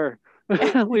 okay, sure.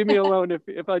 Leave me alone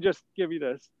if I just give you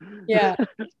this. Yeah.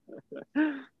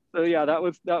 So yeah, that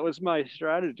was my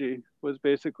strategy, was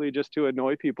basically just to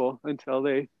annoy people until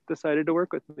they decided to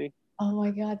work with me. Oh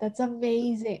my God, that's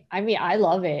amazing. I mean, I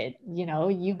love it.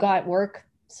 You got work,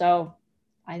 so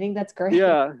I think that's great.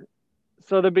 Yeah.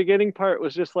 So the beginning part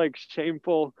was just like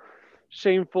shameful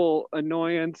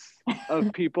annoyance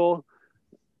of people.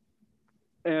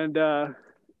 And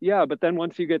yeah, but then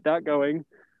once you get that going,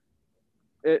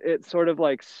 it sort of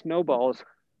like snowballs.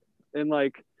 And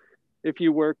like if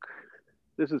you work,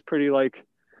 this is pretty like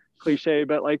cliche,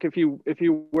 but like if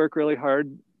you work really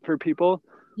hard for people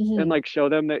and Mhm. like show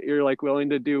them that you're like willing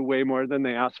to do way more than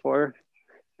they ask for,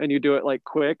 and you do it like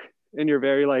quick and you're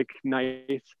very like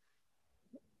nice,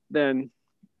 then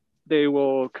they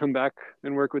will come back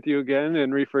and work with you again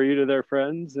and refer you to their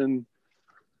friends. And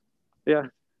yeah.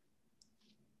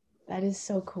 That is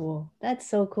so cool. That's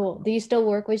so cool. Do you still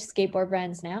work with skateboard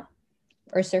brands now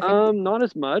or surfing? Not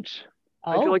as much.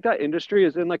 I feel Oh, like that industry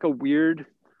is in like a weird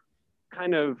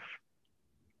kind of,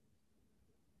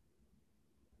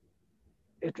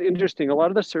 it's interesting. A lot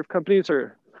of the surf companies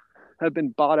have been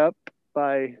bought up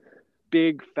by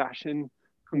big fashion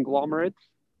conglomerates.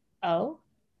 oh,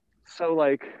 So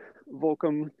like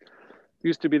Volcom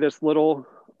used to be this little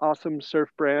awesome surf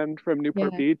brand from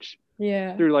Newport yeah, Beach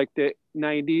yeah. through like the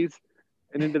 90s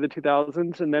and into the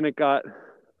 2000s, and then it got,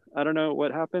 I don't know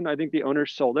what happened. I think the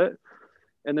owners sold it,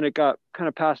 and then it got kind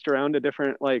of passed around to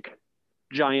different like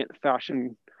giant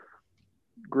fashion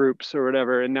groups or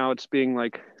whatever, and now it's being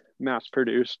like mass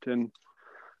produced. And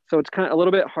so it's kind of a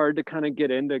little bit hard to kind of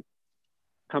get into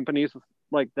companies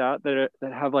like that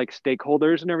have like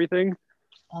stakeholders and everything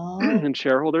Oh, and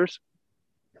shareholders.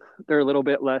 They're a little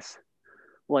bit less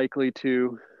likely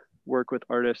to work with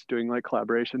artists doing like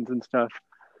collaborations and stuff.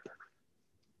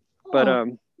 But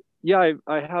oh, yeah,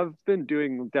 I have been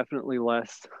doing definitely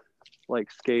less like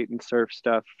skate and surf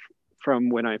stuff from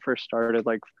when I first started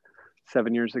like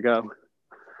 7 years ago.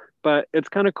 But it's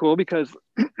kind of cool because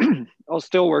I'll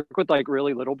still work with like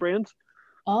really little brands,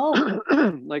 oh,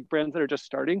 like brands that are just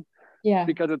starting, yeah.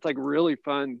 because it's like really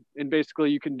fun, and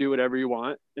basically you can do whatever you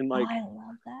want, and Oh, like I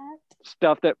love that.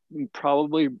 stuff that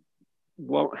probably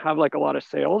won't have like a lot of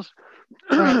sales,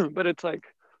 Right. but it's like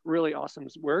really awesome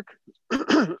work.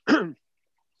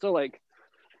 So like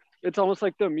it's almost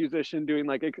like the musician doing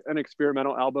like an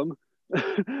experimental album,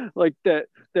 like that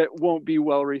won't be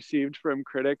well received from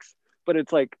critics, but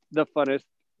it's like the funnest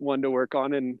one to work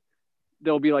on, and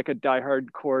there'll be like a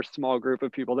diehard core small group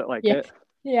of people that like Yeah. it.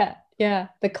 Yeah. Yeah.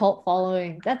 The cult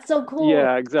following. That's so cool.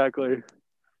 Yeah, exactly.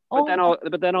 But Oh,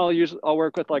 then I'll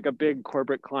work with like a big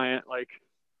corporate client, like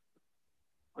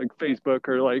Facebook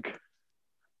or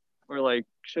like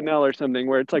Chanel or something,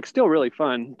 where it's like still really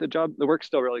fun. The work's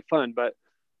still really fun, but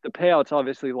the payout's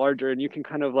obviously larger, and you can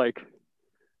kind of like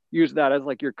use that as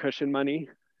like your cushion money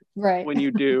right. when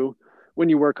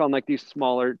you work on like these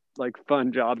smaller like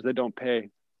fun jobs that don't pay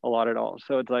a lot at all.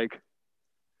 So it's like,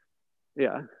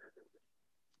 yeah.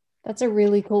 That's a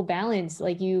really cool balance.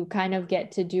 Like you kind of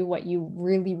get to do what you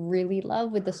really, really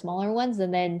love with the smaller ones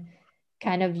and then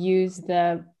kind of use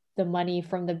the money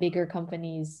from the bigger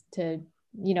companies to,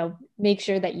 make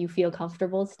sure that you feel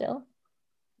comfortable still.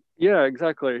 Yeah,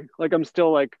 exactly. Like I'm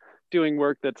still like doing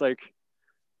work that's like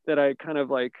that I kind of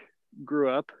like grew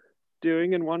up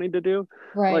doing and wanting to do.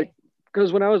 Like, Right.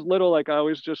 because when I was little, like I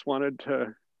always just wanted to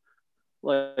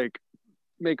like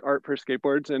make art for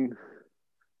skateboards and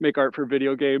make art for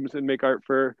video games and make art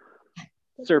for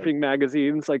surfing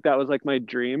magazines. Like that was like my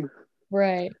dream.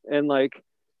 Right. And like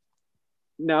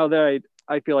now that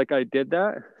I feel like I did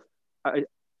that, I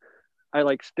I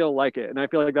like still like it. And I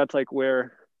feel like that's like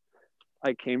where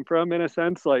I came from in a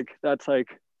sense. Like that's like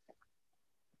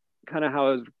kind of how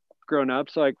I was grown up.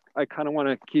 So I kind of want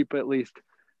to keep at least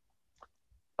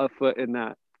a foot in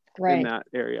Right. that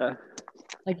area.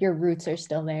 Like your roots are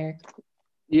still there.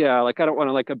 Yeah, like I don't want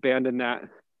to like abandon that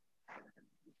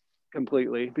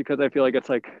completely, because I feel like it's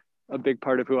like a big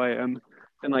part of who I am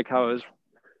and like how I was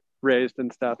raised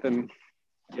and stuff. And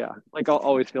yeah, like I'll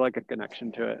always feel like a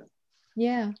connection to it.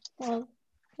 Yeah. Well,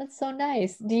 that's so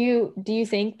nice. Do you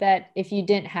think that if you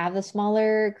didn't have the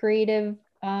smaller creative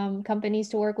companies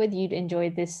to work with, you'd enjoy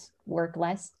this work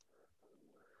less?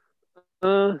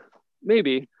 Uh,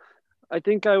 Maybe. I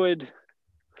think I would.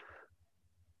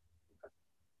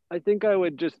 I think I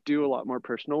would just do a lot more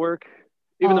personal work,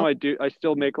 even though Oh, I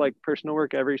still make like personal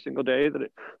work every single day.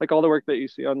 Like all the work that you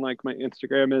see on like my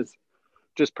Instagram is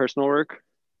just personal work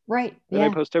right. that I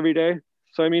Yeah. post every day.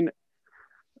 So I mean,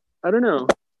 I don't know.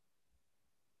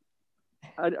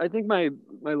 I think my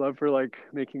love for like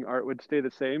making art would stay the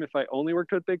same if I only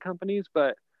worked with big companies,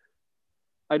 but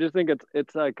I just think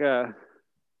it's like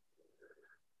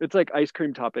it's like ice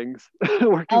cream toppings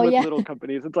working Oh with yeah. little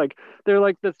companies. It's like they're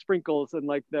like the sprinkles and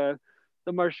like the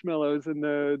marshmallows and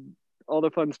the all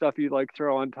the fun stuff you like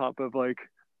throw on top of like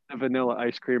the vanilla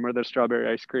ice cream or the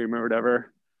strawberry ice cream or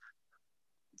whatever.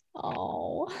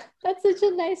 Oh, that's such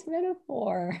a nice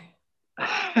metaphor.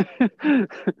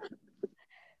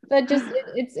 But just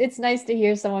it's nice to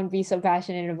hear someone be so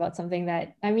passionate about something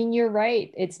that, I mean, you're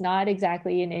right. It's not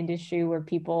exactly an industry where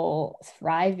people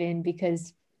thrive in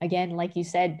because, again, like you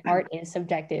said, art is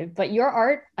subjective. But your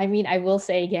art, I mean, I will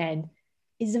say again,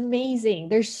 is amazing.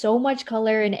 There's so much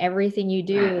color in everything you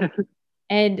do.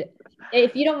 And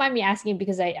if you don't mind me asking,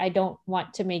 because I don't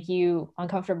want to make you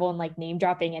uncomfortable and like name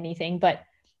dropping anything, but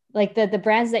like the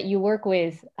brands that you work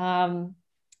with,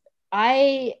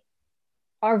 I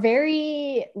are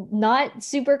very not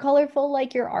super colorful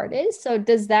like your art is. So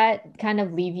does that kind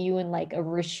of leave you in like a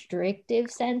restrictive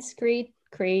sense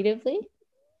creatively?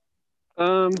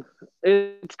 um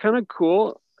it's kind of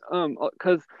cool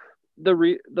because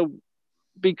the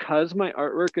because my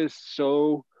artwork is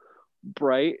so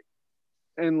bright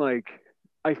and like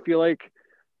I feel like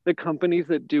the companies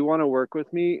that do want to work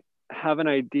with me have an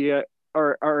idea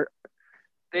or are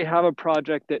they have a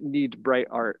project that needs bright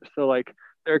art. So like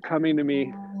they're coming to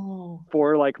me Oh,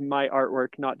 for like my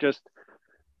artwork, not just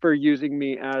for using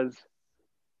me as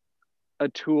a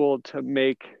tool to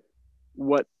make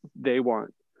what they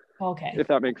want, okay. if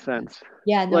that makes sense.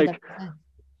 Yeah, no, that Like makes sense.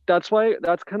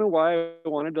 that's kind of why I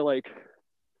wanted to like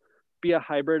be a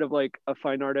hybrid of like a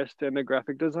fine artist and a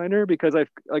graphic designer because I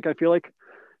feel like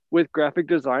with graphic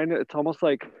design it's almost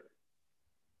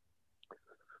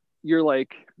you're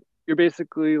like you're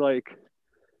basically like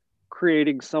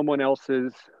creating someone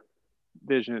else's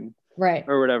vision Right.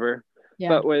 or whatever. Yeah.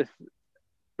 But with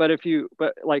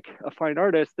but like a fine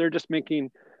artist, they're just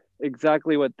making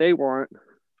exactly what they want,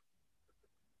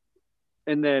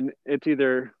 and then it's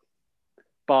either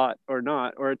bought or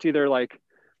not, or it's either like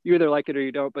you either like it or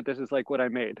you don't. But this is like what I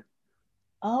made,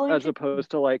 Oh, as interesting.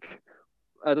 opposed to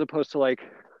like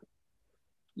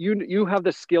you have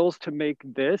the skills to make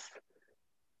this,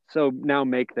 so now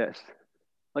make this.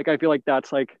 Like I feel like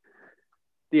that's like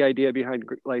the idea behind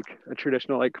like a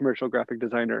traditional like commercial graphic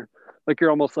designer. Like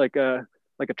you're almost like a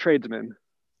tradesman.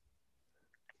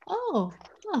 Oh,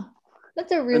 huh.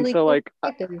 That's a And really so cool like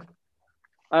perspective.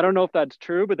 I don't know if that's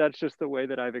true, but that's just the way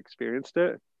that I've experienced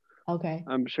it. Okay.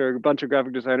 I'm sure a bunch of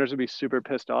graphic designers would be super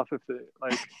pissed off if they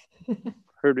like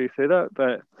heard me say that,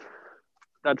 but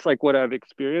that's like what I've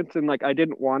experienced. And like I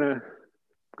didn't want to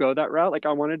go that route. Like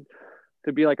I wanted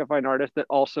to be like a fine artist that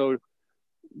also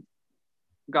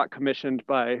got commissioned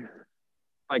by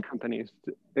companies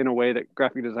in a way that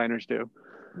graphic designers do.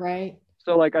 Right.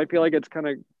 So like I feel like it's kind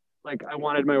of like I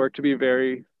wanted my work to be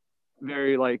very,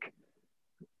 very like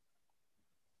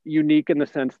unique in the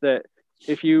sense that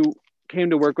if you came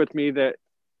to work with me that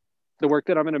the work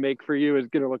that I'm going to make for you is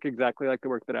going to look exactly like the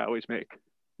work that I always make.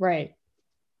 Right.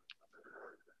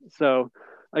 So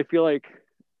I feel like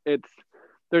it's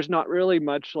there's not really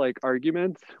much like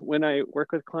arguments when I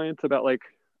work with clients about like,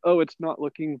 oh, it's not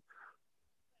looking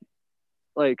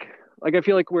like I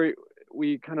feel like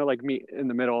we kind of like meet in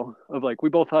the middle of like we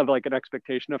both have like an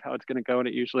expectation of how it's going to go and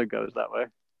it usually goes that way.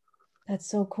 That's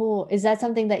so cool. Is that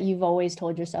something that you've always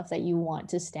told yourself that you want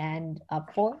to stand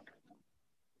up for?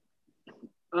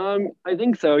 I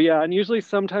think so, yeah. And usually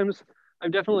sometimes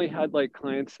I've definitely had like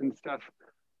clients and stuff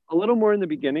a little more in the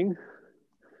beginning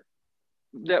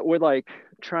that would like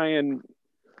try and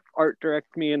art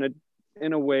direct me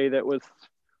in a way that was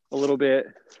a little bit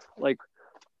like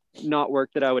not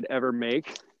work that I would ever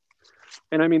make.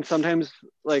 And I mean sometimes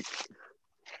like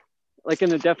in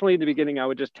the definitely the beginning I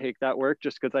would just take that work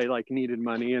just because I like needed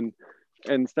money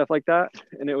and stuff like that.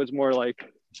 And it was more like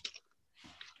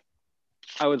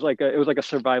I was like it was like a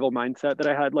survival mindset that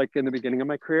I had like in the beginning of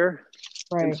my career.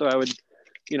 And Right. so I would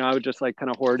just like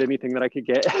kind of hoard anything that I could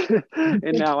get.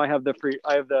 And now I have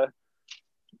the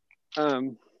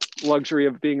um, luxury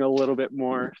of being a little bit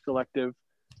more selective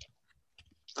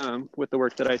with the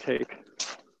work that I take.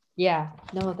 Yeah.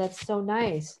 No, that's so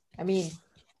nice. I mean,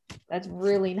 that's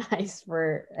really nice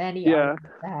for any Yeah, artist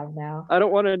to have now. I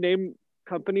don't want to name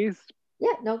companies,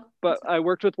 Yeah, no. but I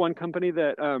worked with one company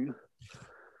that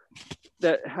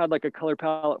had like a color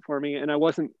palette for me, and I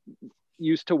wasn't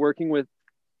used to working with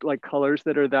like colors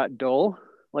that are that dull.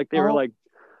 Like they were Oh,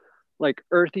 like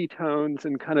earthy tones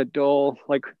and kind of dull,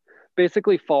 like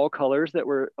basically fall colors that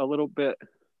were a little bit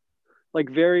like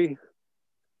very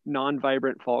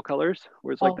non-vibrant fall colors,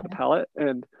 where it's like the okay. palette.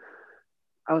 And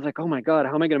I was like, oh my God,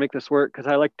 how am I going to make this work? Because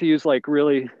I like to use like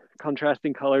really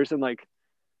contrasting colors and like,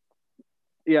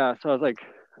 yeah. So I was like,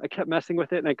 I kept messing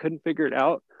with it and I couldn't figure it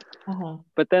out. Uh-huh.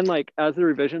 But then like as the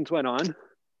revisions went on,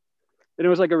 and it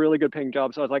was like a really good paying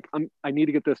job, so I was like, I need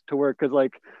to get this to work because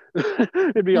like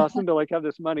it'd be awesome to like have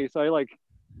this money. So I like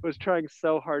was trying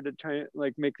so hard to try and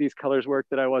like make these colors work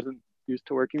that I wasn't used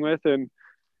to working with. And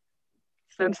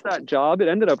since that job, it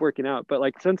ended up working out. But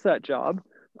like since that job,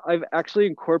 I've actually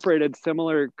incorporated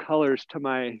similar colors to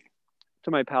my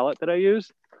palette that I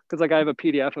use, because like I have a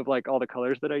PDF of like all the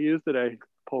colors that I use that I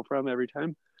pull from every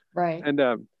time. Right. And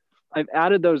I've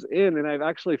added those in, and I've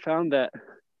actually found that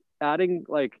adding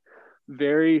like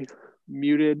very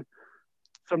muted,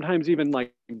 sometimes even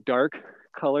like dark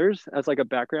colors as like a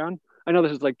background. I know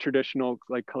this is like traditional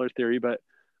like color theory, but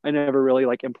I never really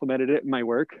like implemented it in my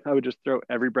work. I would just throw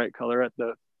every bright color at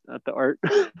the art.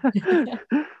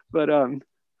 But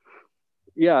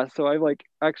yeah, so I've like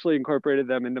actually incorporated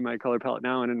them into my color palette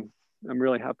now, and I'm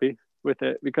really happy with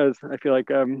it because I feel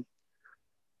like I'm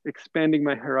expanding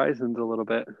my horizons a little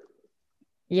bit.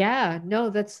 Yeah, no,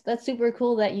 that's super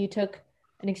cool that you took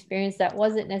an experience that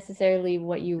wasn't necessarily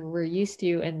what you were used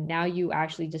to, and now you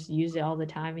actually just use it all the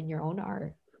time in your own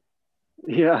art.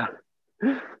 Yeah.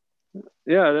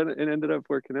 Yeah, it ended up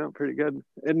working out pretty good.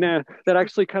 And that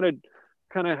actually kind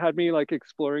of had me like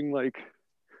exploring like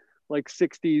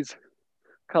 60s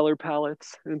color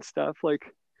palettes and stuff, like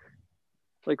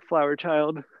Flower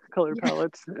Child color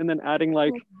palettes, and then adding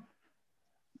like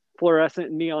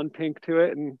fluorescent neon pink to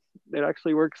it, and it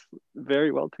actually works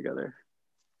very well together.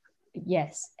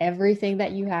 Yes, everything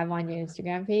that you have on your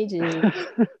Instagram page is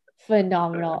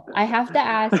phenomenal. I have to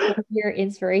ask what your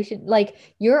inspiration, like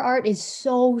your art is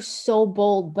so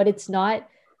bold, but it's not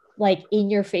like in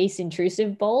your face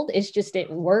intrusive bold. It's just it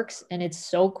works and it's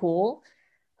so cool.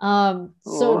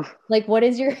 So like what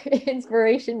is your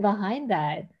inspiration behind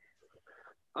that?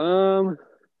 Growing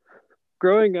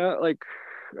up, like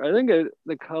I think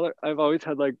the color, I've always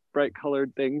had like bright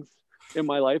colored things in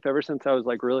my life ever since I was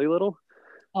like really little.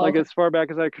 Oh, like okay. as far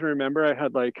back as I can remember, I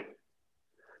had like,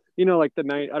 you know, like the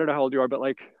night, I don't know how old you are, but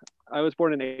like I was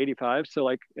born in 85. So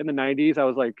like in the 90s, I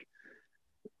was like,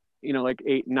 you know, like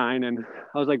 8, 9. And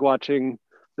I was like watching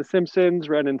The Simpsons,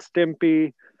 Ren and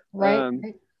Stimpy, Right.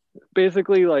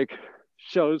 basically like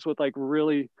shows with like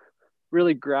really,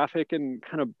 really graphic and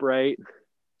kind of bright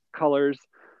colors.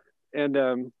 And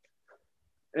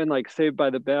like Saved by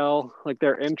the Bell, like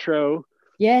their intro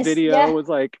Yes. video Yeah. was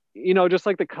like, you know, just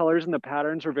like the colors and the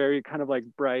patterns were very kind of like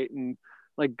bright and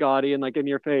like gaudy and like in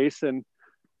your face. And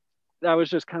that was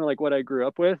just kind of like what I grew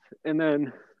up with. And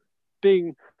then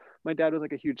my dad was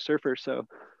like a huge surfer. So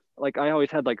like I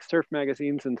always had like surf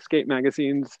magazines and skate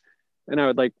magazines, and I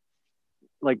would like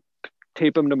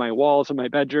tape them to my walls in my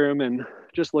bedroom, and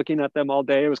just looking at them all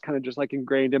day, it was kind of just like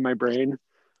ingrained in my brain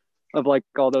of like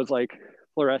all those like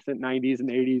fluorescent 90s and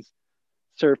 80s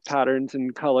surf patterns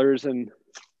and colors and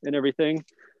everything.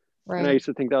 Right. And I used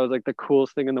to think that was like the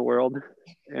coolest thing in the world.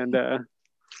 And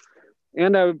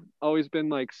I've always been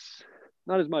like,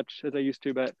 not as much as I used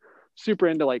to, but super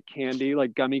into like candy,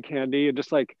 like gummy candy, and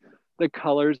just like the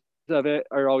colors of it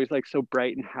are always like so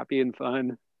bright and happy and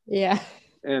fun. Yeah.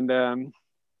 And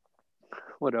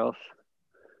what else?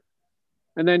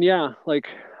 And then yeah, like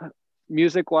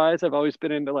music wise, I've always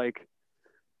been into like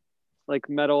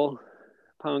metal,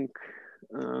 punk,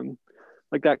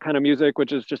 like that kind of music,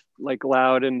 which is just like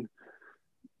loud and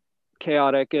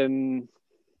chaotic and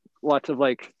lots of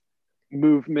like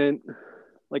movement,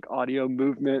 like audio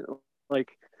movement, like.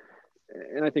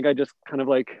 And I think I just kind of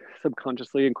like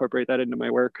subconsciously incorporate that into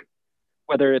my work,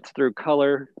 whether it's through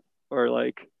color or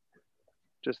like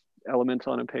just elements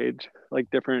on a page,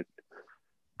 like different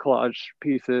collage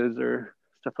pieces or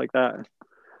stuff like that.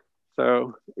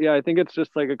 So yeah, I think it's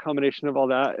just like a combination of all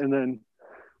that. And then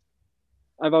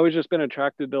I've always just been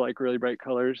attracted to like really bright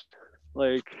colors.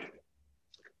 Like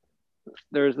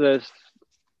there's this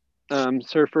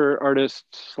surfer artist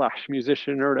 /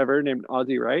 musician or whatever named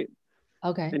Ozzy Wright.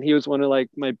 Okay. And he was one of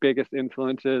like my biggest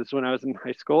influences when I was in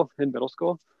high school and middle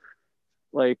school.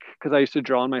 Like, cause I used to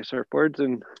draw on my surfboards,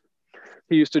 and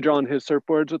he used to draw on his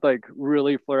surfboards with like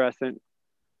really fluorescent,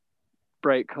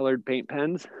 bright colored paint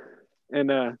pens.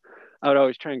 And I would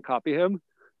always try and copy him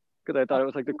because I thought it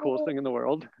was like the coolest thing in the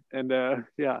world. And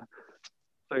yeah,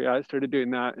 so yeah, I started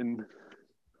doing that. And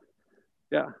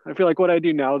yeah, I feel like what I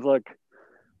do now is like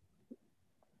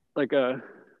a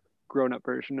grown-up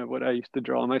version of what I used to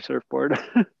draw on my surfboard.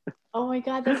 Oh my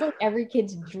God, that's like every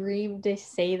kid's dream to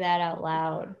say that out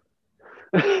loud.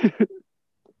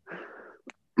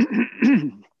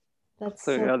 That's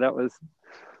so yeah,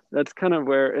 that's kind of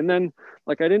where. And then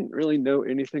like I didn't really know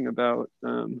anything about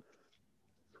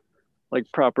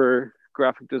like proper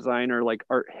graphic design or like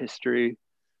art history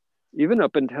even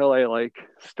up until I like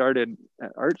started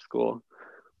at art school,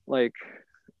 like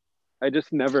I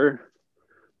just never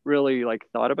really like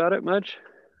thought about it much.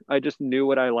 I just knew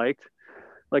what I liked.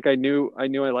 Like I knew I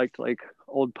liked like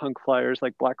old punk flyers,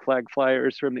 like Black Flag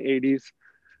flyers from the 80s,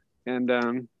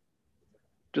 and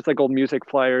just like old music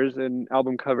flyers and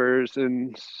album covers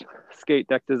and skate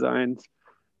deck designs.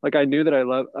 Like I knew that I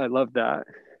loved that,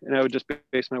 and I would just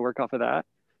base my work off of that.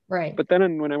 Right. But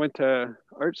then when I went to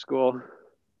art school,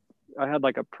 I had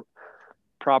like a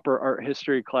proper art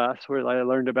history class where I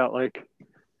learned about like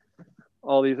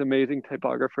all these amazing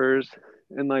typographers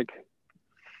and like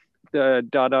the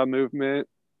Dada movement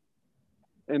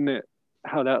and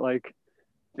how that like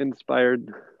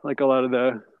inspired like a lot of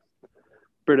the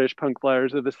British punk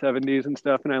flyers of the 70s and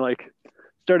stuff. And I like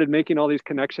started making all these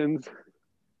connections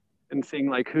and seeing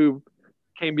like who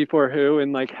came before who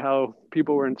and like how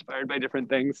people were inspired by different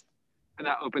things. And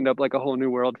that opened up like a whole new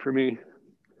world for me.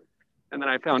 And then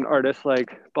I found artists like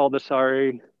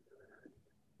Baldessari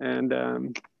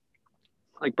and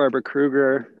like Barbara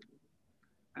Kruger.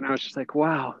 And I was just like,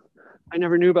 wow, I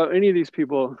never knew about any of these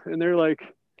people. And they're like,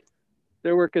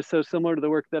 their work is so similar to the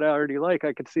work that I already like.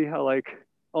 I could see how like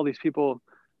all these people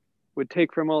would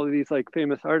take from all of these like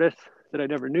famous artists that I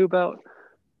never knew about.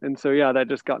 And so, yeah, that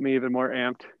just got me even more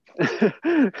amped.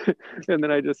 And then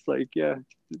I just like, yeah.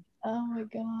 Oh my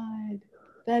God.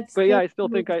 That's But yeah, so I still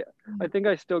think cool. I think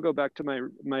I still go back to my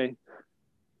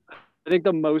I think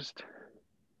the most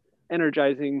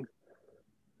energizing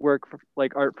work for,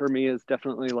 like art for me is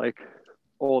definitely like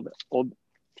old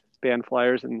band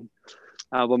flyers and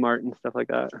album art and stuff like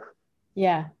that.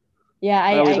 Yeah. Yeah,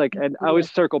 I always I like can and I see always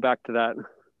it. circle back to that.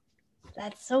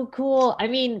 That's so cool. I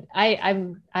mean,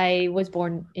 I was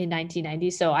born in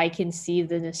 1990, so I can see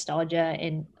the nostalgia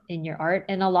in your art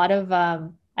and a lot of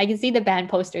I can see the band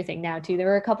poster thing now too. There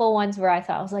were a couple ones where I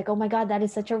thought I was like, "Oh my God, that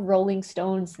is such a Rolling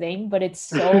Stones thing," but it's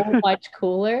so much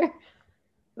cooler.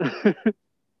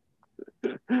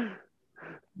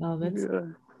 Oh, Yeah.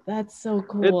 that's so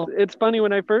cool. It's funny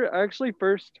when I actually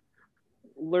first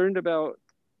learned about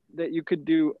that you could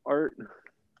do art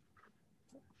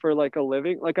for like a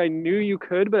living. Like I knew you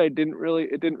could, but it didn't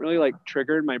really like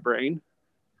trigger in my brain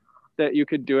that you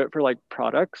could do it for like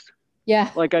products.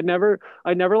 Yeah. Like I never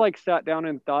like sat down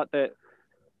and thought that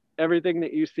everything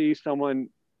that you see someone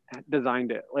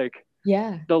designed it. Like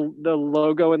Yeah. the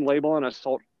logo and label on a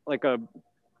salt like a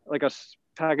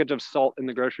package of salt in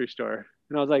the grocery store.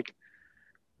 And I was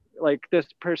like this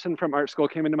person from art school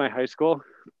came into my high school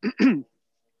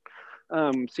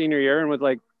senior year and was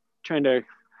like trying to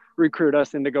recruit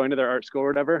us into going to their art school or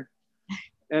whatever.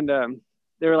 And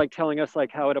they were like telling us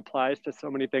like how it applies to so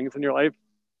many things in your life.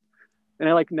 And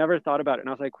I like never thought about it. And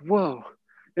I was like, whoa.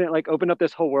 And it like opened up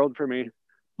this whole world for me.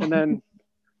 And then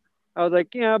I was like,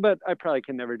 yeah, but I probably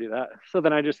can never do that. So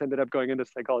then I just ended up going into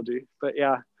psychology. But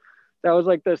yeah, that was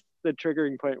like the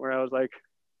triggering point where I was like,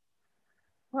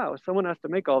 wow, someone has to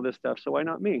make all this stuff. So why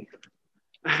not me?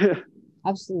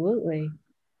 Absolutely.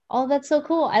 Oh, that's so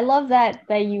cool. I love that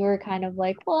you were kind of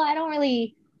like, well, I don't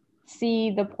really see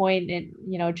the point in,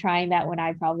 trying that when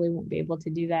I probably won't be able to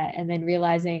do that. And then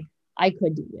realizing I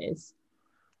could do this.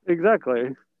 Exactly.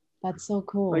 That's so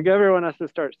cool. Like everyone has to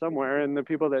start somewhere. And the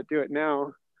people that do it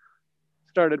now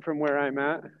started from where I'm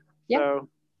at. Yeah. So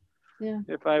Yeah.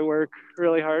 if I work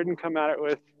really hard and come at it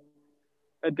with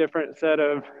a different set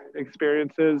of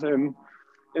experiences and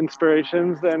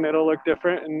inspirations, then it'll look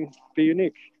different and be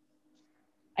unique.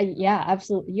 Yeah,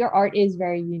 absolutely. Your art is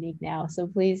very unique now. So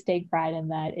please take pride in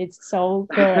that. It's so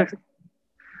good.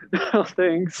 Oh,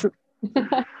 thanks.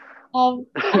 I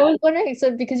was wondering,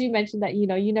 so because you mentioned that,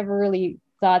 you never really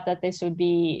thought that this would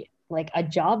be like a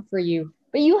job for you,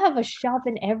 but you have a shop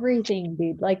and everything,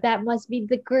 dude. Like that must be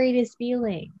the greatest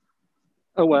feeling.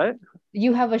 A what?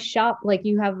 You have a shop, like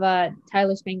you have a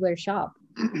Tyler Spangler shop.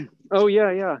 Oh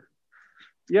yeah.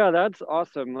 Yeah, that's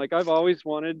awesome. Like I've always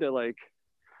wanted to like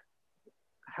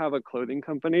have a clothing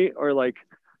company or like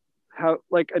how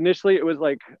like initially it was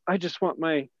like I just want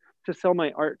to sell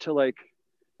my art to like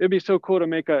it'd be so cool to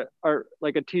make a art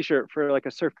like a t-shirt for like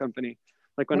a surf company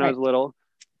like when I Right. was little.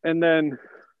 And then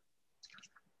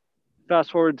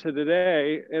fast forward to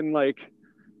today and like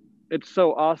it's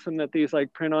so awesome that these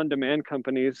like print on demand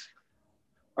companies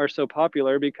are so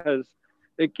popular because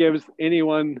it gives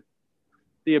anyone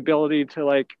the ability to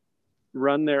like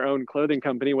run their own clothing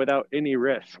company without any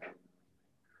risk.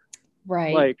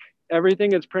 Right. Like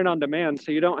everything is print on demand,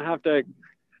 so you don't have to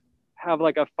have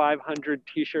like a 500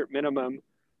 t-shirt minimum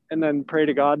and then pray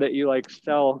to God that you like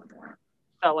sell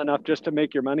enough just to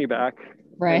make your money back.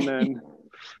 Right. And then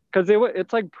because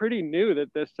it's like pretty new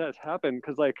that this has happened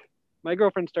because like my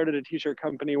girlfriend started a t-shirt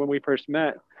company when we first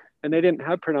met, and they didn't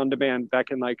have print on demand back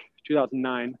in like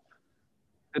 2009.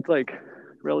 It's like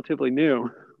relatively new.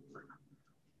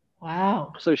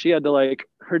 Wow. So she had to like,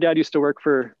 her dad used to work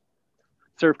for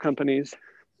surf companies,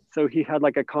 so he had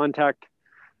like a contact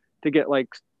to get like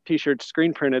t-shirts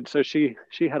screen printed. So she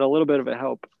had a little bit of a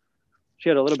help. She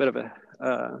had a little bit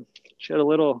of she had a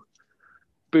little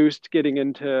boost getting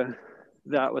into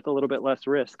that with a little bit less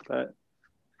risk. But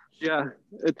yeah,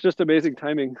 it's just amazing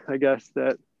timing, I guess,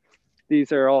 that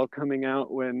these are all coming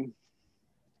out when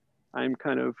I'm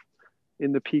kind of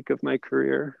in the peak of my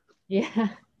career. Yeah.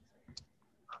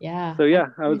 Yeah. So yeah,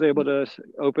 I was able to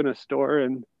open a store,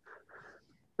 and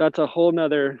that's a whole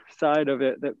nother side of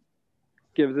it that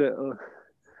gives it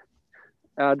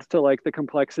adds to like the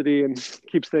complexity and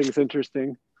keeps things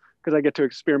interesting, because I get to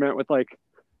experiment with like,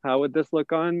 how would this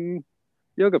look on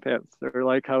yoga pants, or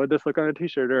like how would this look on a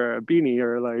t-shirt or a beanie,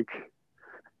 or like,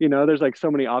 you know, there's like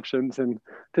so many options, and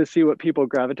to see what people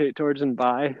gravitate towards and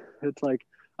buy, it's like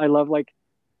I love like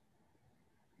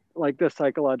the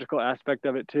psychological aspect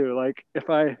of it too. Like if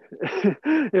I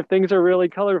if things are really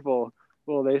colorful,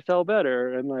 well, they sell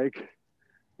better, and like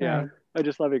yeah, Right. I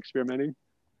just love experimenting.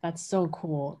 That's so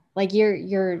cool. Like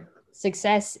your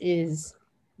success is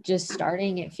just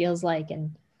starting, it feels like.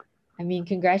 And I mean,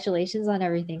 congratulations on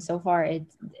everything so far.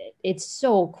 It's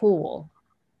so cool.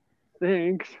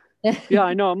 Thanks. Yeah,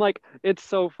 I know. I'm like, it's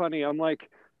so funny. I'm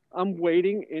like, I'm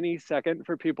waiting any second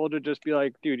for people to just be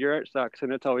like, dude, your art sucks,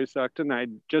 and it's always sucked, and I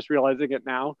just realizing it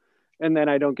now, and then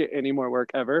I don't get any more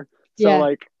work ever. So Yeah.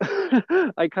 like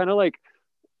I kind of like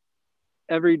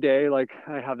every day, like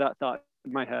I have that thought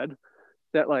in my head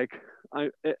that like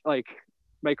like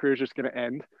my career is just going to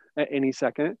end at any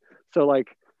second. So like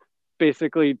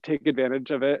basically take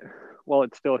advantage of it while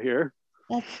it's still here.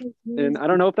 That's so And I crazy.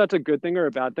 don't know if that's a good thing or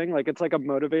a bad thing. Like it's like a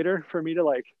motivator for me to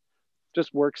like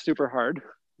just work super hard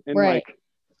and Right. like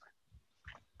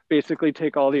basically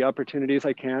take all the opportunities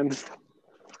I can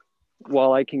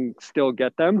while I can still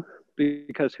get them,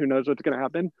 because who knows what's going to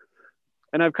happen.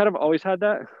 And I've kind of always had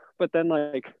that, but then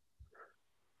like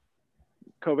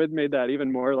COVID made that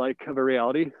even more like of a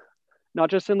reality, not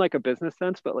just in like a business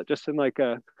sense, but like just in like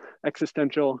a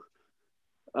existential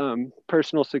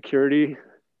personal security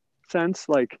sense.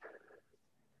 Like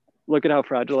look at how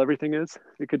fragile everything is.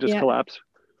 It could just Yeah. collapse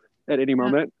at any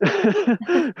moment.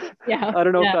 Yeah. I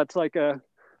don't know Yeah. if that's like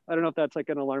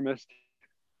an alarmist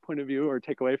point of view or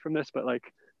takeaway from this, but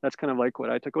like that's kind of like what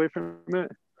I took away from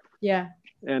it. Yeah.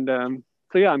 And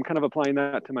so yeah, I'm kind of applying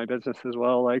that to my business as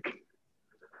well. Like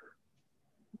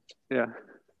yeah.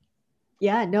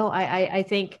 Yeah, no, I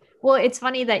think, well, it's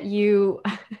funny that you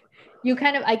you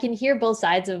kind of, I can hear both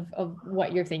sides of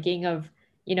what you're thinking of.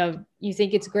 You know, you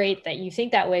think it's great that you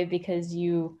think that way because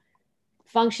you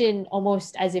function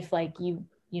almost as if like you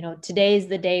know, today is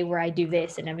the day where I do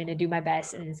this and I'm going to do my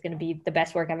best and it's going to be the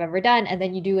best work I've ever done, and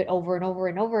then you do it over and over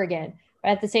and over again.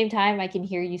 But at the same time, I can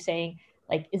hear you saying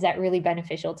like, is that really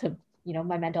beneficial to, you know,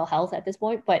 my mental health at this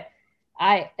point? But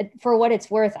I, for what it's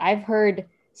worth, I've heard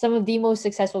some of the most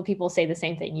successful people say the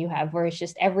same thing you have, where it's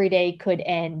just every day could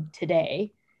end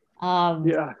today.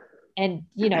 Yeah. And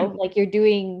you know, like you're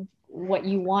doing what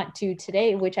you want to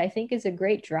today, which I think is a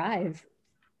great drive.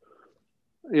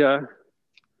 Yeah.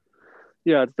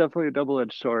 Yeah. It's definitely a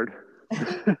double-edged sword.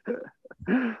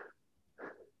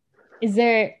 Is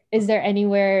there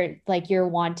anywhere like you're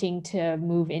wanting to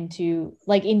move into,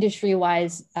 like industry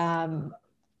wise,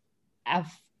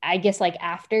 I guess like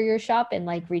after your shop and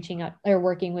like reaching out or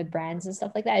working with brands and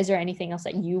stuff like that? Is there anything else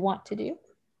that you want to do?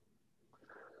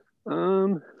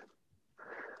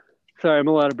 Sorry, I'm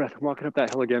a lot of breath. I'm walking up that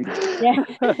hill again.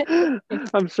 Yeah.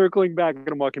 I'm circling back and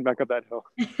I'm walking back up that hill.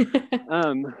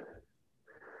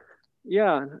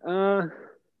 Yeah.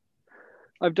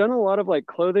 I've done a lot of like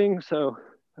clothing, so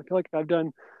I feel like I've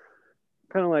done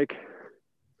kind of like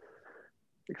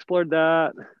explored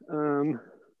that.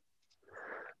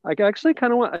 I actually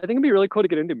kind of want, I think it'd be really cool to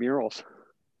get into murals.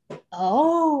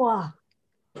 Oh,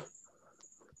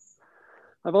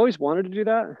 I've always wanted to do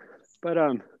that, but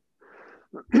I'm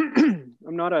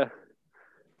not a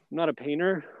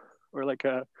painter or like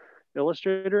a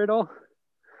illustrator at all.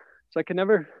 So I can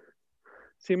never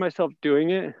see myself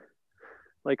doing it,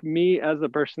 like me as the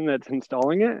person that's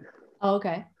installing it. oh,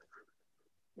 okay.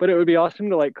 But it would be awesome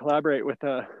to like collaborate with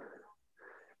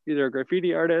either a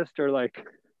graffiti artist or like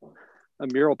a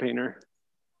mural painter.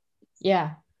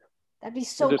 Yeah, that'd be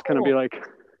so And just cool. kind of be like,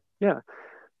 yeah,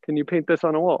 can you paint this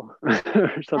on a wall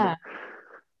or something? Yeah.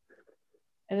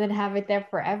 And then have it there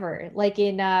forever, like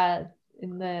in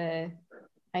the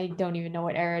I don't even know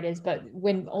what era it is, but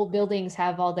when old buildings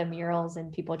have all the murals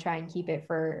and people try and keep it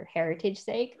for heritage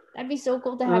sake, that'd be so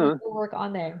cool to have Uh-huh. your work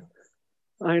on there.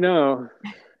 I know.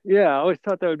 Yeah, I always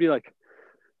thought that would be like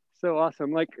so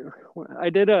awesome. Like I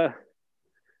did an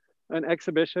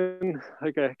exhibition,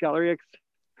 like a gallery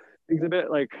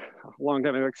exhibit, like a long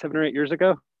time ago, like 7 or 8 years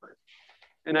ago,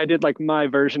 and I did like my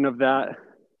version of that,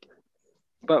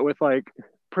 but with like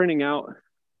printing out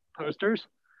posters,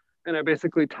 and I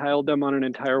basically tiled them on an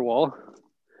entire wall.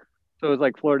 So it was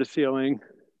like floor to ceiling.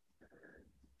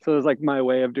 So it was like my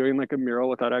way of doing like a mural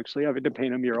without actually having to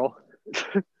paint a mural.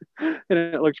 And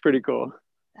it looks pretty cool.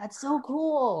 That's so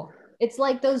cool. It's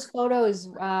like those photos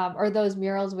or those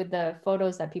murals with the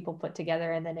photos that people put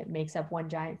together and then it makes up one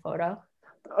giant photo.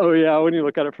 Oh yeah, when you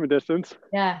look at it from a distance.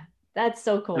 Yeah, that's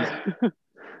so cool.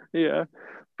 Yeah.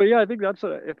 But yeah, I think that's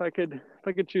if I could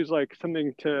choose like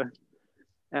something to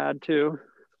add to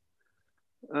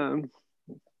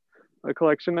a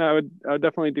collection, I would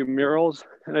definitely do murals.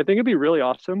 And I think it'd be really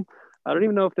awesome. I don't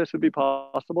even know if this would be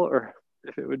possible or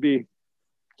if it would be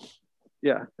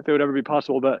if it would ever be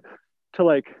possible, but to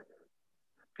like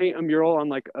paint a mural on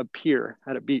like a pier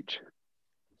at a beach.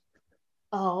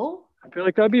 Oh, I feel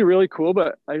like that'd be really cool,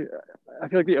 but I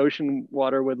feel like the ocean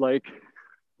water would like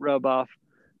rub off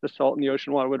the salt in the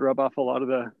ocean water would rub off a lot of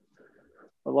the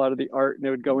art and it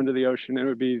would go into the ocean. It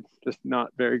would be just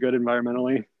not very good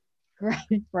environmentally.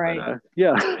 right. But,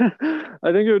 yeah,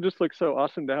 I think it would just look so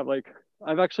awesome to have like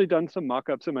I've actually done some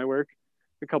mock-ups in my work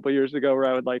a couple of years ago where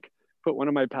I would like put one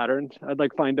of my patterns. I'd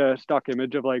like find a stock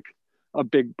image of like a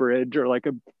big bridge or like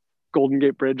a Golden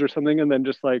Gate Bridge or something, and then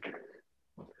just like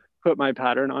put my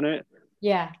pattern on it.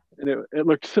 Yeah. And it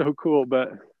looked so cool,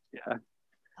 but yeah,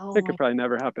 Oh it could probably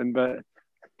never happen, but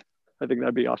I think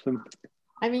that'd be awesome.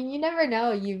 I mean, you never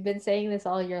know. You've been saying this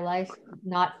all your life,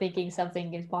 not thinking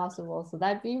something is possible. So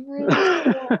that'd be really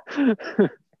cool.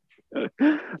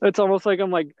 It's almost like I'm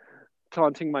like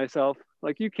taunting myself,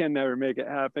 like you can never make it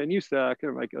happen. You suck.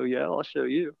 And I'm like, oh yeah, I'll show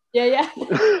you. Yeah.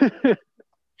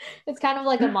 It's kind of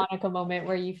like a Monica moment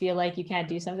where you feel like you can't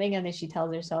do something and then she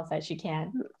tells herself that she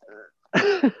can.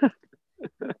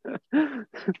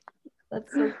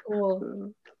 That's so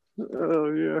cool.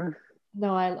 Oh yeah.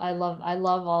 No, I love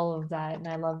all of that, and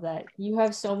I love that you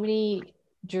have so many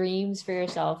dreams for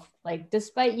yourself. Like,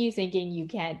 despite you thinking you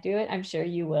can't do it, I'm sure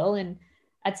you will. And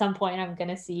at some point, I'm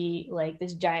gonna see like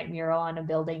this giant mural on a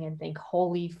building and think,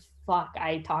 "Holy fuck!"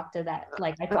 I talked to that.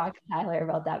 Like, I talked to Tyler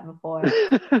about that before.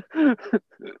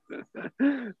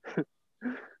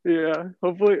 Yeah.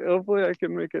 Hopefully, I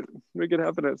can make it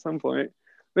happen at some point.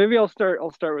 Maybe I'll start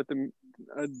with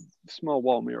a small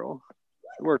wall mural.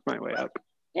 Work my way up.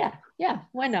 Yeah.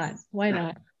 Why not?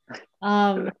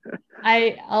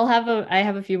 I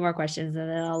have a few more questions and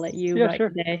then I'll let you Yeah, sure.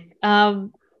 today.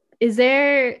 Is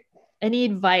there any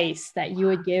advice that you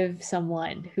would give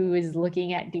someone who is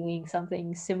looking at doing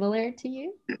something similar to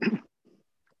you?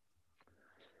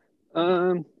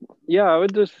 Yeah, I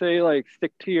would just say like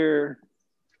stick to your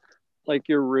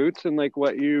roots and like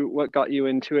what got you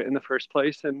into it in the first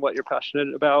place and what you're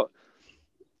passionate about.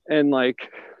 And like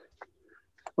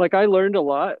I learned a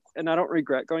lot and I don't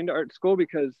regret going to art school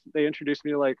because they introduced me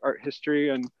to like art history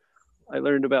and I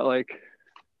learned about like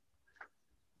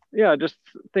just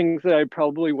things that I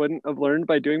probably wouldn't have learned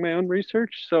by doing my own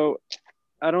research. So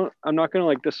I'm not going to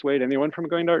like dissuade anyone from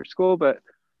going to art school, but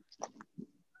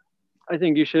I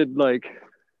think you should like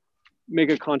make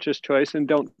a conscious choice and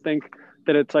don't think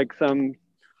that it's like some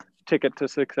ticket to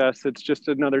success. It's just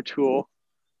another tool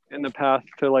in the path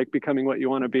to like becoming what you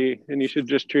want to be, and you should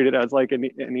just treat it as like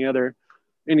any other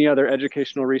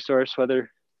educational resource, whether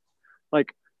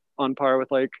like on par with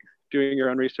like doing your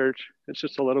own research. It's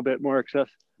just a little bit more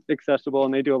accessible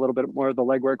and they do a little bit more of the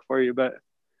legwork for you. But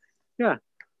yeah,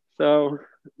 so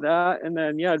that, and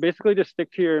then basically just stick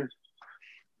to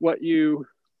what you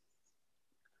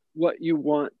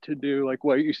want to do, like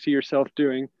what you see yourself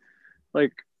doing.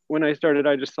 Like when I started,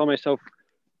 I just saw myself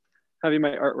having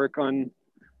my artwork on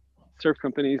surf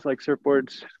companies like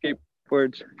surfboards,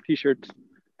 skateboards, t-shirts,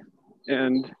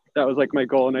 and that was like my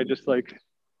goal, and I just like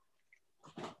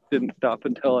didn't stop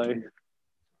until I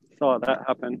saw that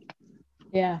happen.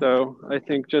 Yeah. So I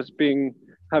think just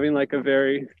having like a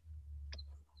very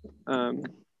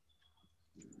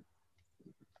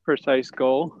precise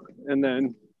goal and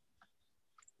then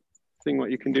seeing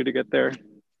what you can do to get there,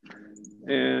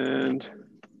 and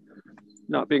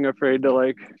not being afraid to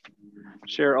like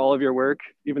share all of your work,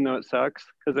 even though it sucks,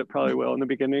 because it probably will in the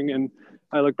beginning. And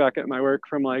I look back at my work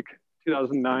from like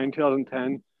 2009,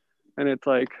 2010, and it's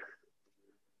like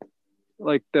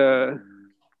the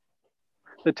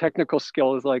technical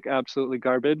skill is like absolutely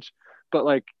garbage, but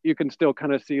like you can still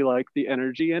kind of see like the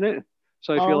energy in it.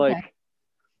 So I Oh, feel okay. like,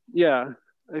 yeah,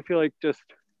 I feel like just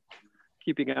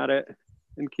keeping at it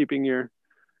and keeping your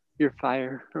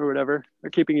fire or whatever, or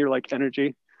keeping your like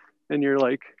energy and your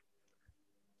like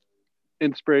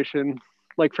inspiration.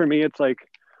 Like for me, it's like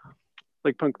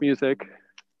punk music.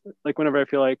 Like whenever I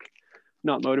feel like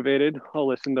not motivated, I'll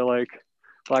listen to like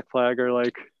Black Flag or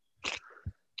like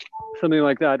something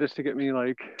like that, just to get me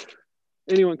like,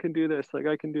 anyone can do this. Like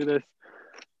I can do this.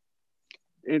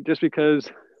 Just because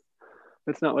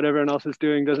it's not what everyone else is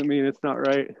doing doesn't mean it's not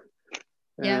right.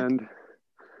 Yeah. And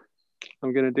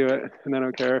I'm gonna do it, and I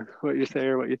don't care what you say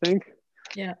or what you think.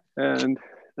 Yeah. And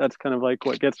that's kind of like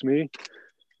what gets me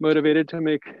motivated to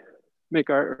make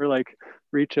art or like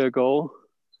reach a goal.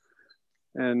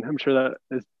 And I'm sure that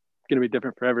is gonna be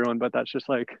different for everyone, but that's just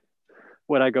like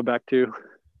what I go back to.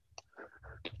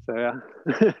 So yeah,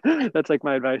 that's like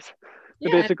my advice.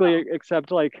 Yeah, Basically,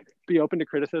 accept, like, be open to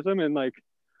criticism and like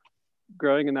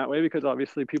growing in that way, because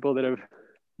obviously people that have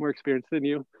more experience than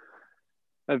you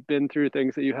have been through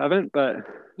things that you haven't, but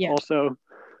Yeah. also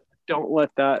don't let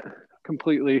that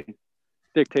completely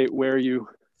dictate where you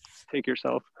take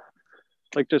yourself.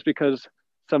 Like just because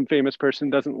some famous person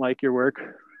doesn't like your work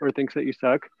or thinks that you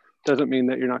suck doesn't mean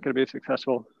that you're not going to be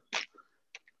successful.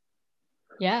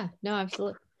 Yeah, no,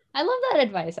 absolutely. I love that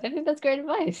advice. I think that's great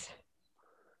advice.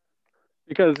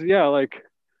 Because yeah, like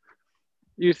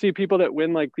you see people that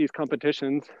win like these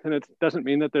competitions, and it doesn't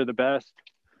mean that they're the best.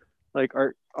 Like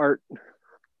art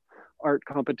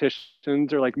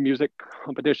competitions or like music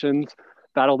competitions,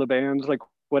 battle the bands, like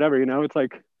whatever, you know, it's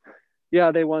like,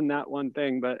 yeah, they won that one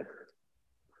thing, but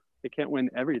they can't win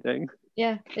everything.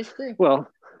 Yeah, it's true. Well,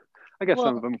 I guess Well,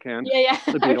 some of them can. yeah.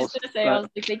 The I was Beatles. gonna say, I was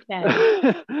like, they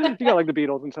can. You got like the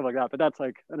Beatles and stuff like that, but that's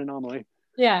like an anomaly.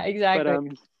 Yeah,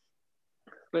 exactly.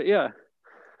 But yeah,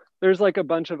 there's like a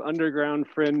bunch of underground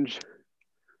fringe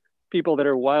people that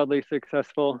are wildly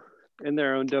successful in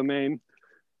their own domain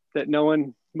that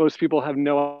most people have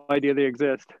no idea they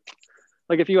exist.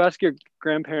 Like if you ask your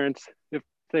grandparents if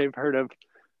they've heard of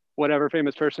whatever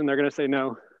famous person, they're going to say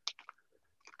no.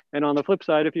 And on the flip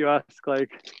side, if you ask like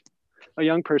a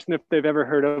young person if they've ever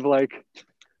heard of like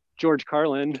George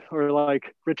Carlin or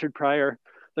like Richard Pryor,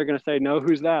 they're going to say no,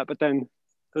 who's that? But then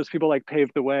those people like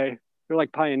paved the way. They're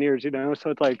like pioneers, you know?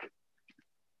 So it's like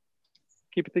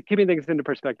keeping things into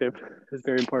perspective is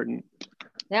very important.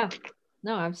 Yeah,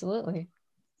 no, absolutely.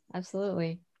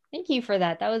 Absolutely. Thank you for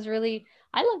that. That was really,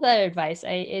 I love that advice.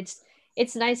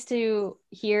 It's nice to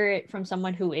hear it from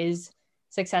someone who is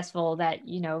successful, that,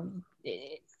 you know,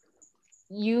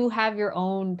 you have your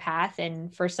own path,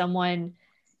 and for someone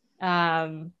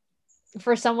else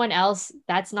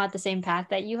that's not the same path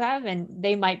that you have, and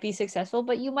they might be successful,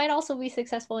 but you might also be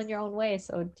successful in your own way.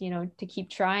 So, you know, to keep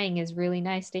trying is really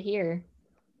nice to hear.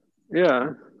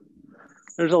 Yeah.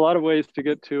 There's a lot of ways to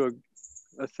get to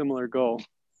a similar goal.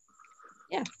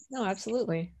 Yeah, no,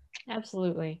 absolutely.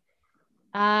 Absolutely.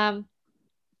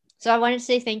 So I wanted to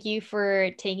say thank you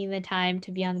for taking the time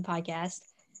to be on the podcast.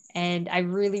 And I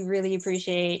really, really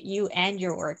appreciate you and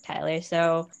your work, Tyler.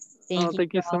 So thank you.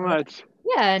 Thank you so much.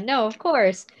 Yeah, no, of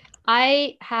course.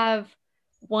 I have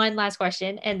one last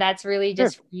question, and that's really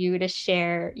just for you to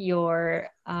share your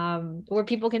where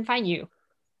people can find you.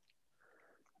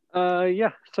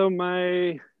 Yeah. So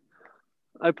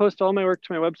I post all my work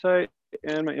to my website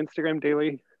and my Instagram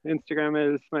daily.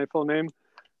 Instagram is my full name,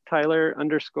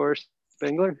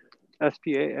 Tyler_Spangler,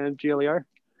 SPANGLER.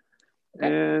 Okay.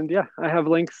 And yeah, I have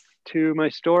links to my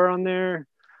store on there.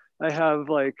 I have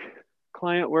like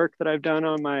client work that I've done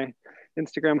on my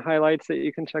Instagram highlights that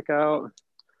you can check out.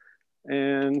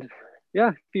 And yeah,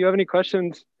 if you have any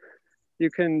questions, you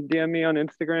can DM me on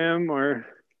Instagram, or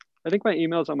I think my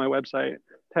email's on my website,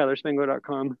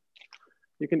 tylerspangler.com.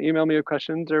 You can email me with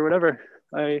questions or whatever.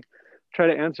 I try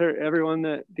to answer everyone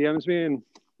that DMs me and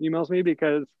emails me,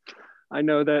 because I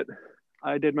know that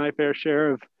I did my fair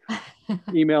share of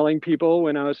emailing people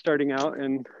when I was starting out,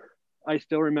 and I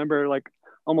still remember like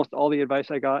almost all the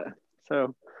advice I got.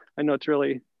 So I know it's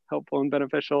really helpful and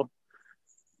beneficial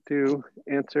to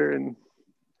answer and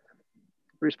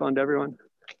respond to everyone.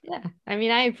 Yeah, I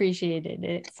mean, I appreciated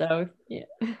it. So yeah.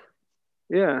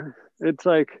 Yeah, it's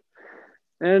like,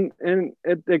 and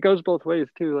it goes both ways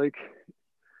too. Like,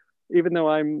 even though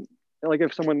I'm like,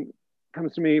 if someone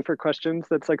comes to me for questions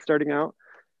that's like starting out,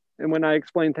 and when I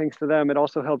explain things to them, it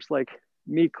also helps like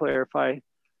me clarify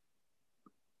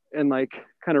and like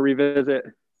kind of revisit.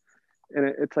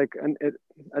 And it's like,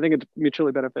 I think it's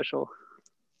mutually beneficial.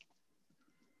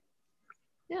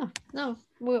 Yeah, no,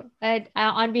 well,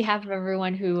 on behalf of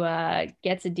everyone who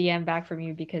gets a DM back from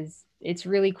you because it's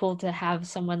really cool to have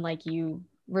someone like you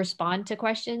respond to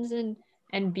questions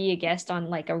and be a guest on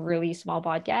like a really small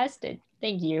podcast.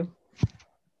 Thank you.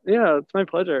 Yeah, it's my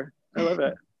pleasure. I love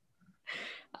it.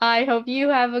 I hope you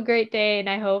have a great day,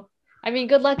 and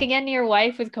good luck again to your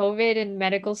wife with COVID and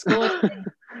medical school.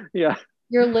 Yeah.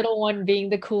 Your little one being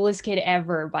the coolest kid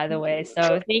ever, by the way.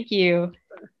 So thank you.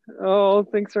 Oh,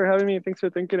 thanks for having me. Thanks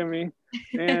for thinking of me.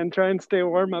 And try and stay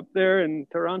warm up there in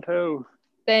Toronto.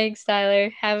 Thanks, Tyler.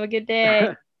 Have a good day.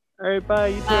 All right, bye.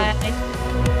 You too. Bye.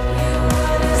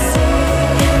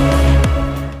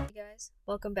 Hey guys,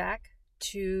 welcome back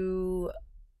to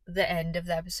the end of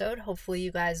the episode. Hopefully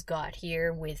you guys got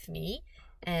here with me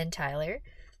and Tyler.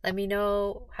 Let me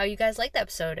know how you guys liked the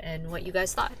episode and what you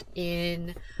guys thought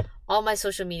in all my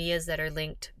social medias that are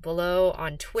linked below.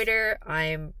 On Twitter,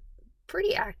 I'm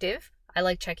pretty active. I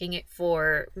like checking it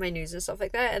for my news and stuff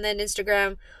like that. And then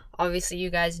Instagram, obviously you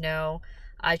guys know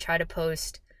I try to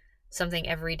post something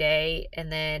every day,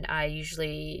 and then I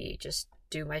usually just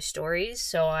do my stories,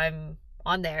 so I'm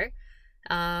on there.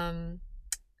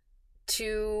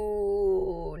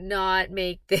 To not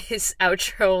make this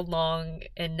outro long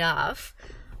enough,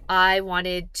 I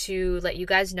wanted to let you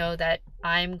guys know that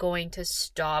I'm going to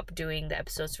stop doing the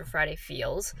episodes for Friday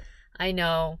Feels. I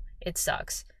know it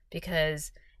sucks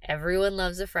because everyone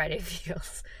loves the Friday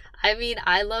Feels. I mean,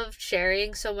 I love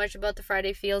sharing so much about the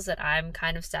Friday Feels that I'm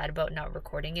kind of sad about not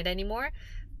recording it anymore.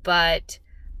 But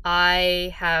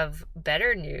I have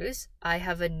better news. I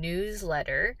have a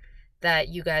newsletter that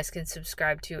you guys can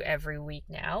subscribe to every week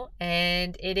now,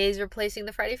 and it is replacing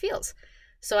the Friday Feels.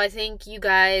 So I think you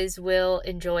guys will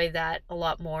enjoy that a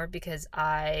lot more because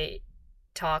I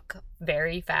talk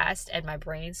very fast and my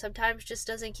brain sometimes just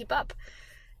doesn't keep up.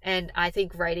 And I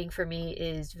think writing for me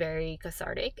is very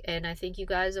cathartic, and I think you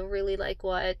guys will really like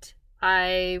what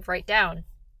I write down.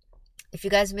 If you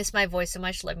guys miss my voice so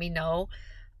much, let me know.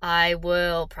 I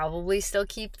will probably still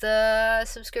keep the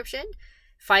subscription.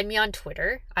 Find me on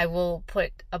Twitter. I will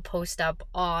put a post up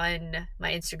on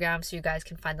my Instagram so you guys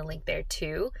can find the link there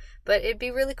too. But it'd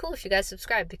be really cool if you guys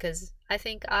subscribe because I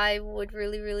think I would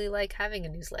really, really like having a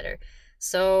newsletter.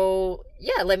 So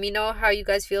yeah, let me know how you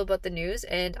guys feel about the news,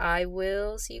 and I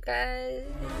will see you guys.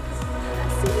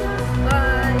 See ya.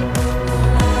 Bye.